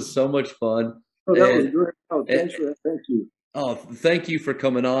was so much fun. Oh, that was great. Oh, thanks for that. Thank you. Oh, thank you for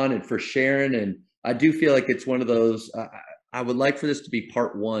coming on and for sharing. And I do feel like it's one of those, I would like for this to be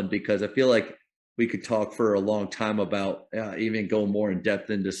part one, because I feel like we could talk for a long time about even going more in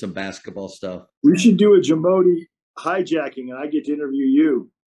depth into some basketball stuff. We should do a Jamodi hijacking, and I get to interview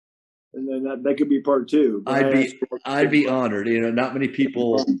you, and then that could be part two. I'd be honored. You know, not many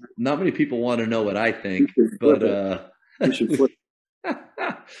people want to know what I think, but we should flip.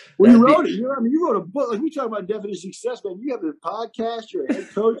 Well, you wrote it. You know, I mean, you wrote a book. Like, we talk about definition of success, man. You have a podcast. You're a head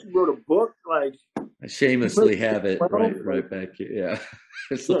coach. You wrote a book. Like, I shamelessly have it right back here.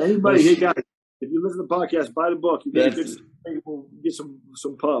 Yeah. So anybody, hey guys, if you listen to the podcast, buy the book. You get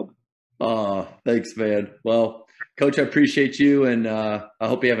some pub. Oh, thanks, man. Well, Coach, I appreciate you, and I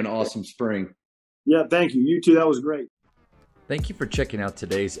hope you have an awesome spring. Yeah, thank you. You too. That was great. Thank you for checking out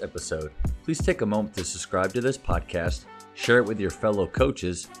today's episode. Please take a moment to subscribe to this podcast, share it with your fellow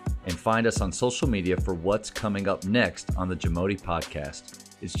coaches, and find us on social media for what's coming up next on the Jamodi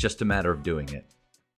Podcast. It's just a matter of doing it.